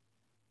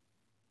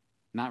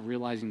 Not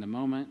realizing the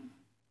moment,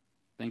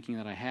 thinking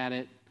that I had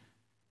it,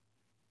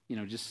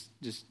 just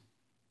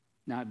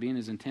not being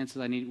as intense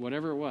as I need,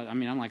 whatever it was.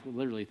 I'm like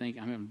literally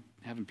thinking, I'm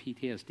having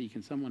PTSD.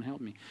 Can someone help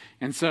me?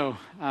 And so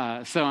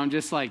I'm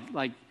just like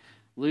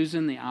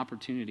losing the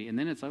opportunity, and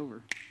then it's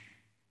over.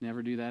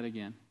 Never do that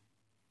again.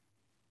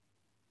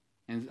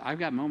 And I've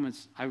got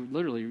moments. It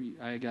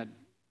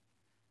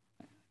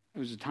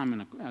was a time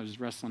when I was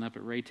wrestling up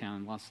at Raytown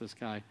and lost this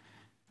guy.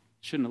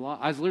 Shouldn't have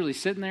lost. I was literally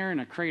sitting there in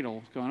a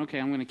cradle going, okay,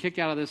 I'm going to kick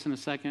out of this in a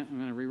second. I'm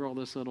going to re-roll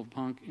this little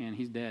punk, and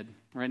he's dead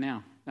right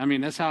now. I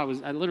mean, that's how I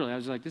was. I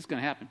was like, this is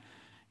going to happen.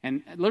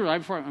 And literally right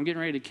before I'm getting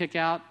ready to kick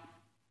out,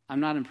 I'm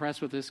not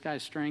impressed with this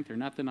guy's strength or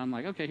nothing. I'm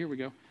like, okay, here we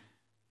go.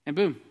 And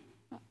boom,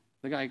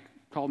 the guy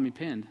called me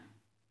pinned.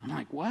 I'm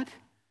like, what?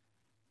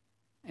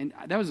 And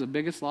that was the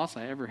biggest loss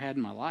I ever had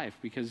in my life,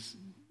 because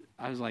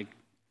I was like,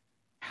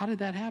 how did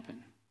that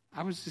happen?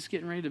 I was just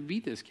getting ready to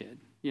beat this kid,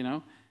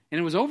 and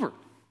it was over.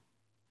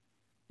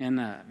 And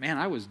man,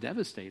 I was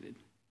devastated.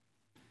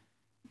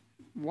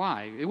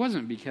 Why? It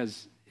wasn't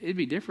because it'd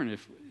be different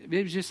if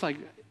it was just like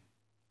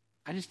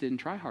I just didn't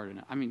try hard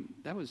enough. I mean,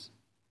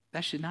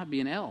 that should not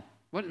be an L.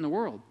 What in the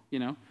world,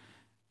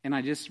 And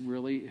I just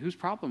really, whose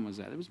problem was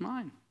that? It was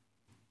mine.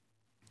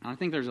 And I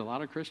think there's a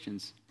lot of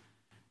Christians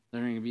that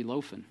are going to be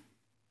loafing.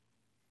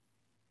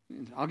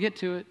 I'll get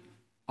to it.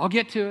 I'll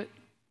get to it.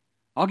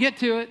 I'll get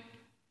to it.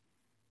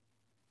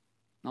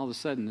 And all of a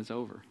sudden, it's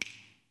over.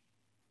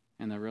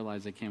 And they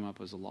realize they came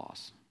up as a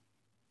loss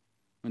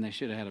when they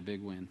should have had a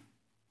big win.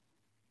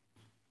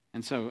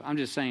 And so I'm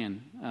just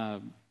saying,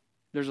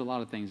 there's a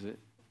lot of things that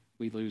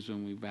we lose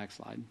when we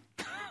backslide.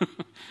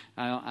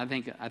 I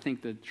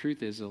think the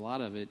truth is a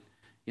lot of it,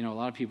 a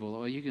lot of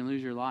people, you can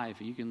lose your life,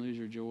 you can lose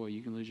your joy,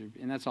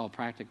 and that's all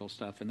practical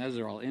stuff, and those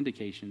are all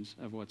indications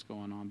of what's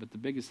going on. But the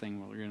biggest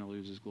thing we're going to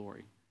lose is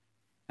glory,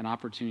 an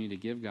opportunity to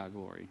give God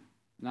glory,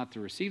 not to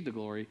receive the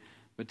glory,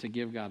 but to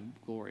give God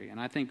glory. And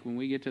I think when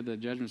we get to the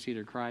judgment seat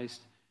of Christ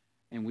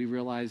and we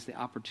realize the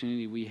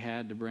opportunity we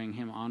had to bring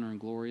him honor and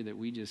glory that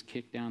we just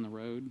kicked down the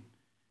road,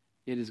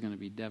 it is going to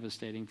be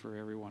devastating for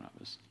every one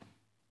of us,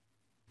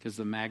 because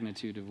the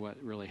magnitude of what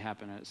really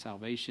happened at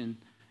salvation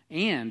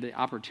and the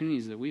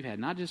opportunities that we've had,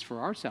 not just for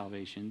our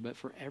salvation, but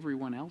for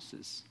everyone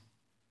else's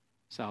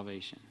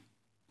salvation.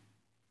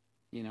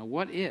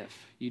 What if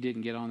you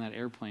didn't get on that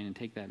airplane and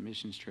take that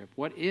missions trip?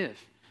 What if?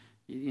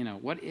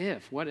 What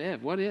if?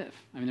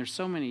 I mean, there's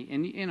so many,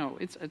 and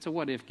it's a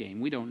what if game.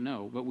 We don't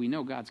know, but we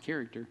know God's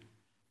character,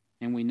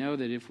 and we know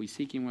that if we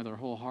seek him with our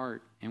whole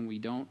heart and we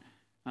don't,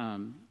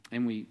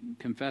 and we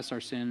confess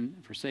our sin,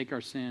 forsake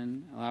our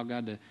sin, allow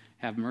God to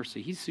have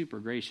mercy, he's super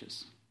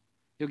gracious.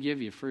 He'll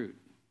give you fruit.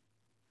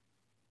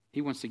 He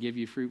wants to give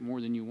you fruit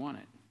more than you want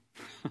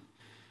it.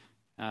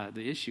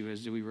 The issue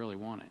is, do we really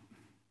want it?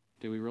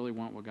 Do we really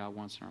want what God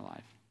wants in our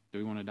life? Do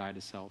we want to die to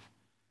self?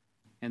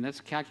 And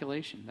that's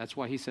calculation. That's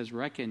why he says,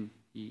 reckon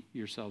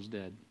yourselves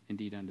dead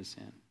indeed unto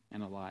sin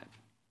and alive.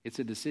 It's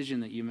a decision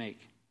that you make.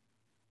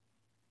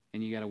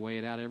 And you got to weigh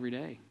it out every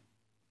day.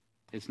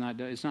 It's not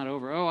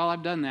over. Oh, well,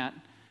 I've done that.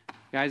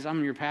 Guys,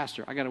 I'm your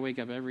pastor. I got to wake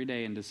up every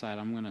day and decide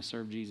I'm going to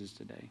serve Jesus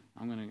today.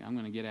 I'm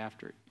going to get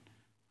after it.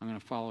 I'm going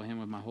to follow him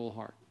with my whole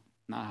heart.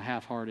 Not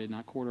half-hearted,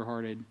 not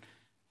quarter-hearted,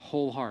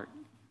 whole heart.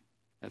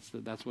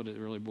 That's what it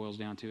really boils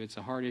down to. It's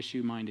a heart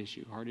issue, mind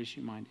issue. Heart issue,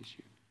 mind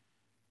issue.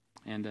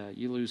 And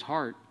you lose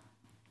heart,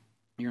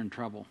 you're in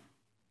trouble.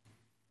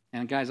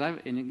 And guys,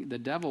 the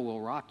devil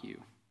will rock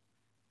you.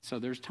 So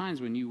there's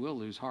times when you will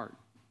lose heart,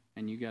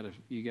 and you gotta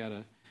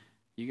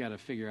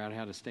figure out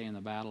how to stay in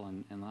the battle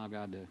and allow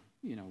God to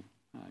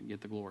get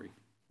the glory.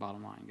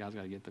 Bottom line, God's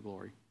got to get the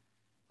glory.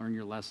 Learn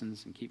your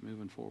lessons and keep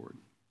moving forward.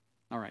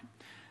 All right.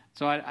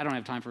 So I don't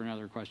have time for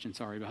another question.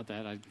 Sorry about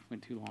that. I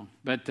went too long.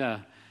 But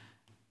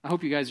I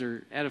hope you guys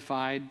are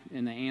edified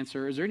in the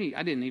answer. Is there any?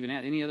 I didn't even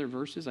add any other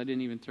verses. I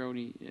didn't even throw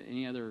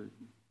any other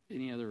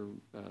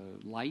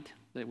light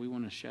that we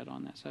want to shed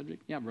on that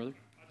subject. Yeah, brother.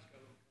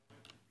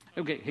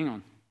 Okay, hang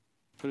on.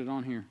 Put it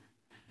on here.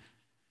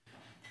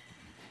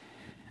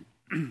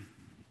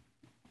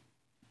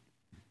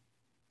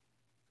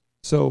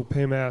 So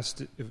Pam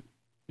asked if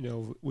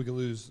we can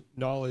lose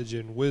knowledge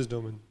and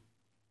wisdom, and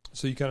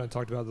so you kind of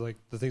talked about like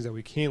the things that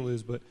we can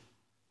lose, but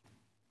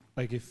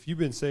like if you've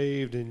been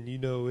saved and you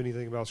know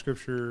anything about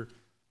Scripture,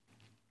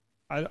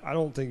 I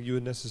don't think you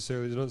would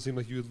necessarily. It doesn't seem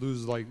like you would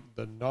lose like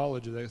the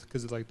knowledge of that,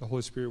 because like the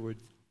Holy Spirit would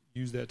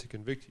use that to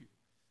convict you.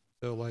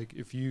 So like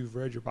if you've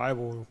read your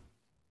Bible,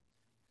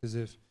 because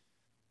if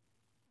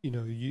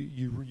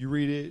you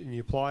read it and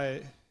you apply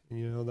it,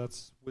 and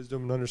that's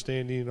wisdom and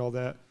understanding and all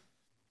that.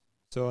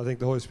 So I think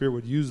the Holy Spirit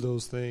would use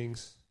those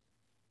things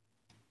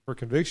for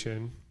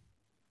conviction,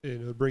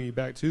 and it would bring you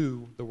back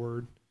to the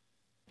Word.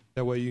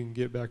 That way you can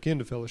get back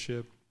into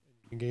fellowship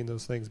and gain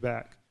those things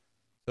back.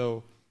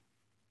 So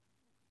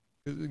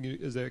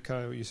is that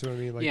kind of, you see what I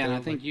mean? Like yeah, and I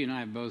think you and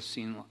I have both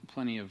seen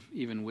plenty of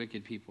even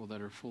wicked people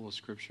that are full of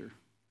Scripture.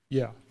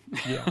 Yeah,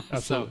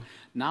 absolutely. So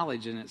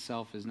knowledge in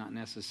itself is not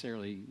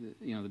necessarily,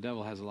 the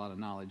devil has a lot of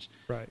knowledge.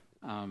 Right.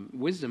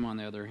 Wisdom, on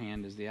the other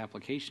hand, is the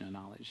application of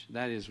knowledge.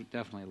 That is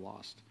definitely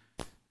lost.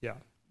 Yeah,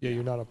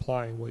 you're not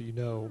applying what you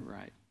know.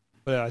 Right.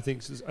 But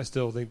I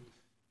still think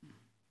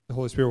the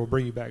Holy Spirit will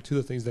bring you back to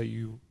the things that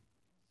you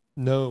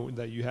know,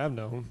 that you have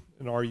known,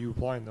 and are you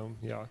applying them?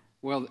 Yeah.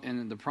 Well,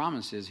 and the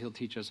promise is he'll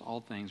teach us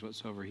all things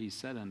whatsoever he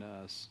said unto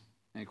us.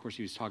 And, of course,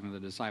 he was talking to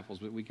the disciples,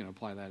 but we can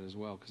apply that as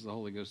well, because the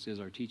Holy Ghost is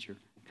our teacher,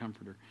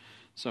 comforter.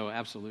 So,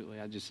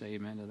 absolutely, I just say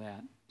amen to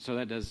that. So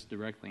that does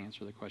directly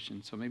answer the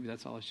question. So maybe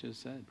that's all I should have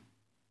said.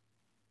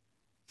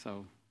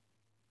 So,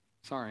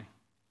 sorry.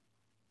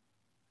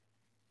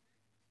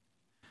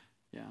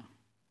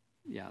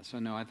 Yeah. So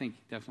no, I think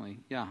definitely.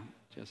 Yeah,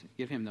 Jesse,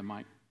 give him the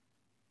mic.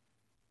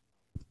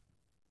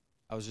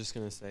 I was just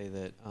going to say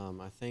that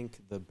I think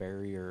the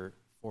barrier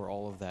for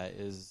all of that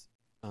is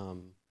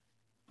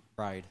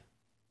pride.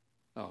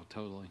 Oh,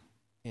 totally.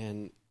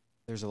 And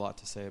there's a lot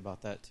to say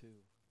about that too.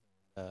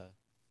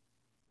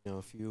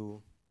 If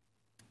you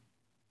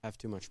have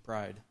too much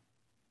pride,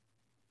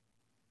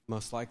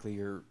 most likely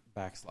you're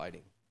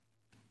backsliding.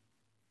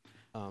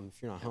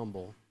 If you're not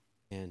humble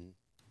and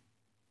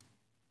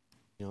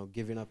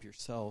giving up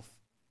yourself,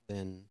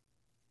 then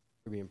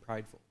you're being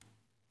prideful.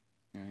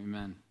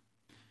 Amen.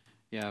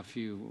 Yeah, a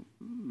few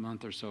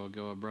month or so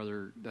ago, a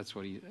brother, that's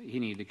what he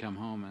needed to come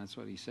home, and that's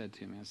what he said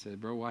to me. I said,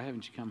 "Bro, why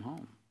haven't you come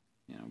home?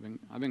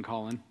 I've been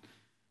calling.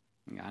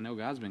 I know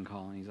God's been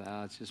calling." He's like,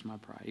 "It's just my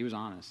pride." He was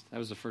honest. That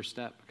was the first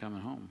step of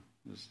coming home.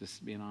 It was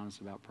just being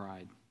honest about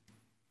pride.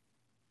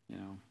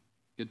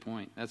 Good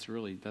point. That's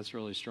really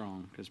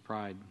strong, because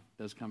pride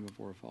does come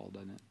before a fall,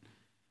 doesn't it?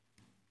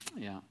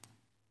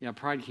 Yeah.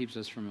 Pride keeps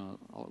us from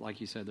like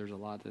you said. There's a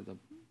lot that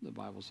the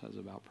Bible says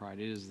about pride.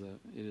 It's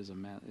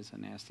a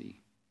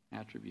nasty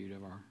attribute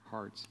of our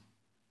hearts.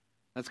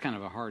 That's kind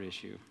of a heart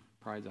issue.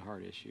 Pride's a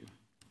heart issue.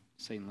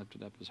 Satan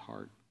lifted up his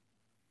heart.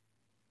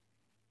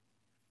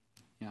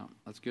 Yeah,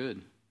 that's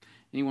good.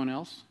 Anyone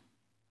else?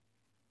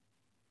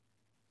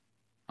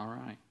 All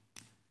right.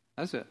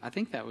 I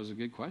think that was a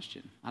good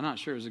question. I'm not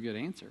sure it was a good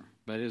answer,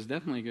 but it was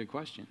definitely a good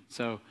question.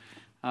 So,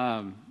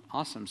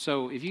 awesome.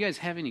 So if you guys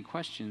have any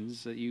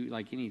questions that you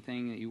like,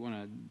 anything that you want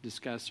to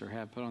discuss or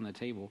have put on the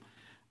table,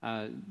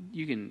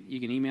 you can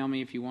email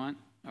me if you want,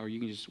 or you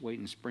can just wait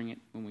and spring it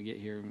when we get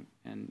here,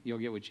 and you'll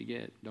get what you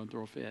get. Don't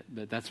throw a fit,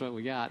 but that's what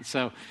we got.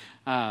 So,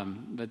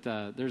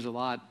 there's a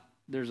lot.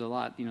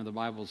 The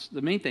Bible's,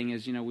 the main thing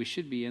is, we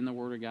should be in the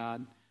Word of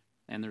God,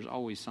 and there's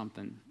always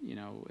something,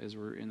 as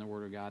we're in the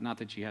Word of God. Not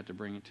that you have to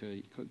bring it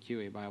to a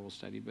QA Bible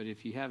study, but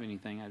if you have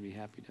anything, I'd be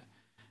happy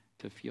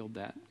to field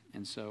that.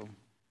 And so,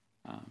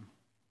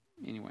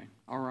 anyway,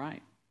 all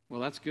right.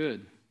 Well, that's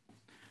good.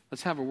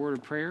 Let's have a word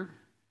of prayer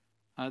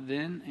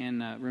then,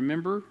 and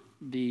remember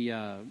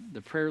the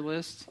prayer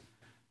list.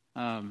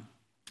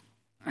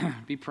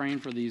 Be praying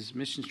for these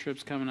missions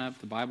trips coming up,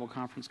 the Bible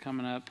conference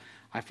coming up.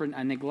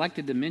 I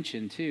neglected to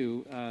mention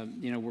too.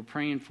 We're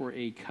praying for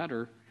a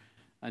cutter,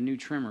 a new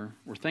trimmer.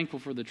 We're thankful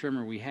for the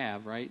trimmer we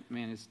have. Right,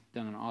 man, it's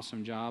done an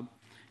awesome job,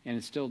 and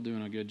it's still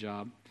doing a good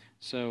job.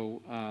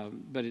 So,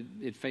 but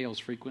it fails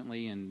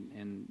frequently,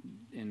 and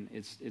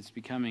it's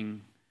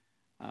becoming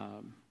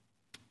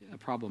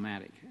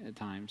problematic at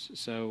times.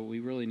 So we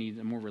really need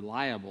a more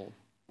reliable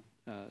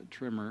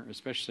trimmer,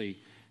 especially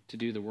to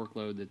do the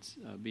workload that's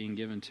being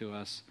given to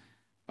us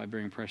by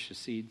Bearing Precious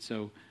Seed.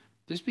 So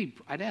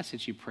I'd ask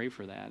that you pray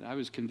for that. I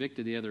was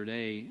convicted the other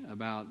day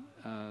about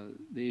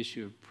the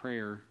issue of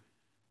prayer.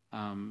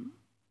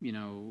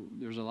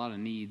 There's a lot of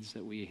needs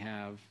that we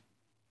have.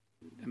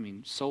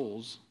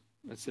 Souls,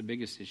 that's the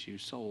biggest issue,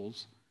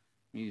 souls.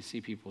 We need to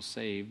see people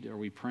saved. Are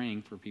we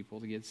praying for people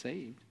to get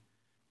saved?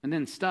 And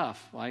then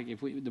stuff, like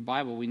the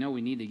Bible, we know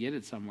we need to get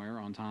it somewhere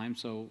on time,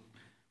 so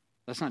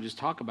let's not just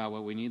talk about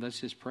what we need.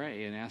 Let's just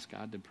pray and ask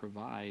God to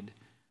provide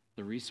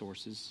the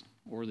resources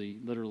or the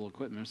literal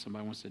equipment. If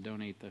somebody wants to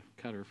donate the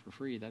cutter for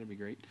free, that'd be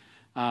great.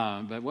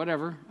 But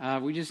whatever,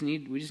 we just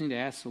need to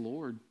ask the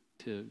Lord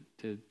to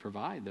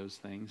provide those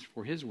things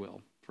for His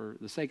will, for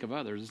the sake of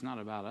others. It's not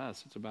about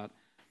us. It's about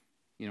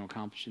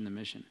accomplishing the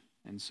mission.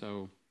 And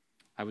so,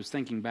 I was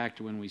thinking back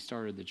to when we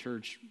started the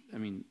church.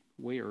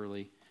 Way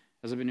early.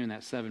 As I've been doing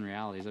that 7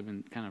 realities, I've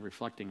been kind of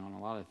reflecting on a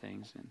lot of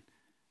things. And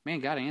man,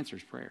 God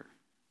answers prayer.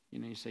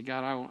 You say,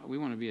 God, we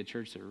want to be a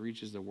church that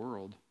reaches the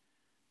world.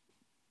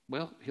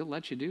 Well, He'll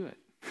let you do it.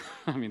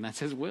 That's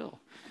His will.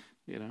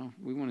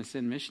 We want to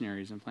send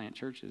missionaries and plant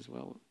churches.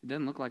 Well, it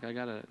doesn't look like I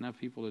got enough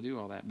people to do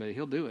all that, but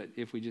He'll do it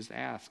if we just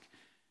ask,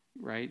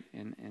 right?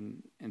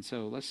 And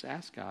so let's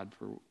ask God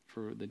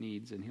for the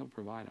needs, and He'll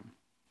provide them.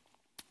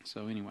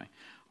 So anyway,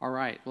 all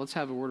right, let's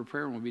have a word of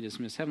prayer, and we'll be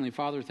dismissed. Heavenly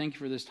Father, thank you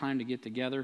for this time to get together.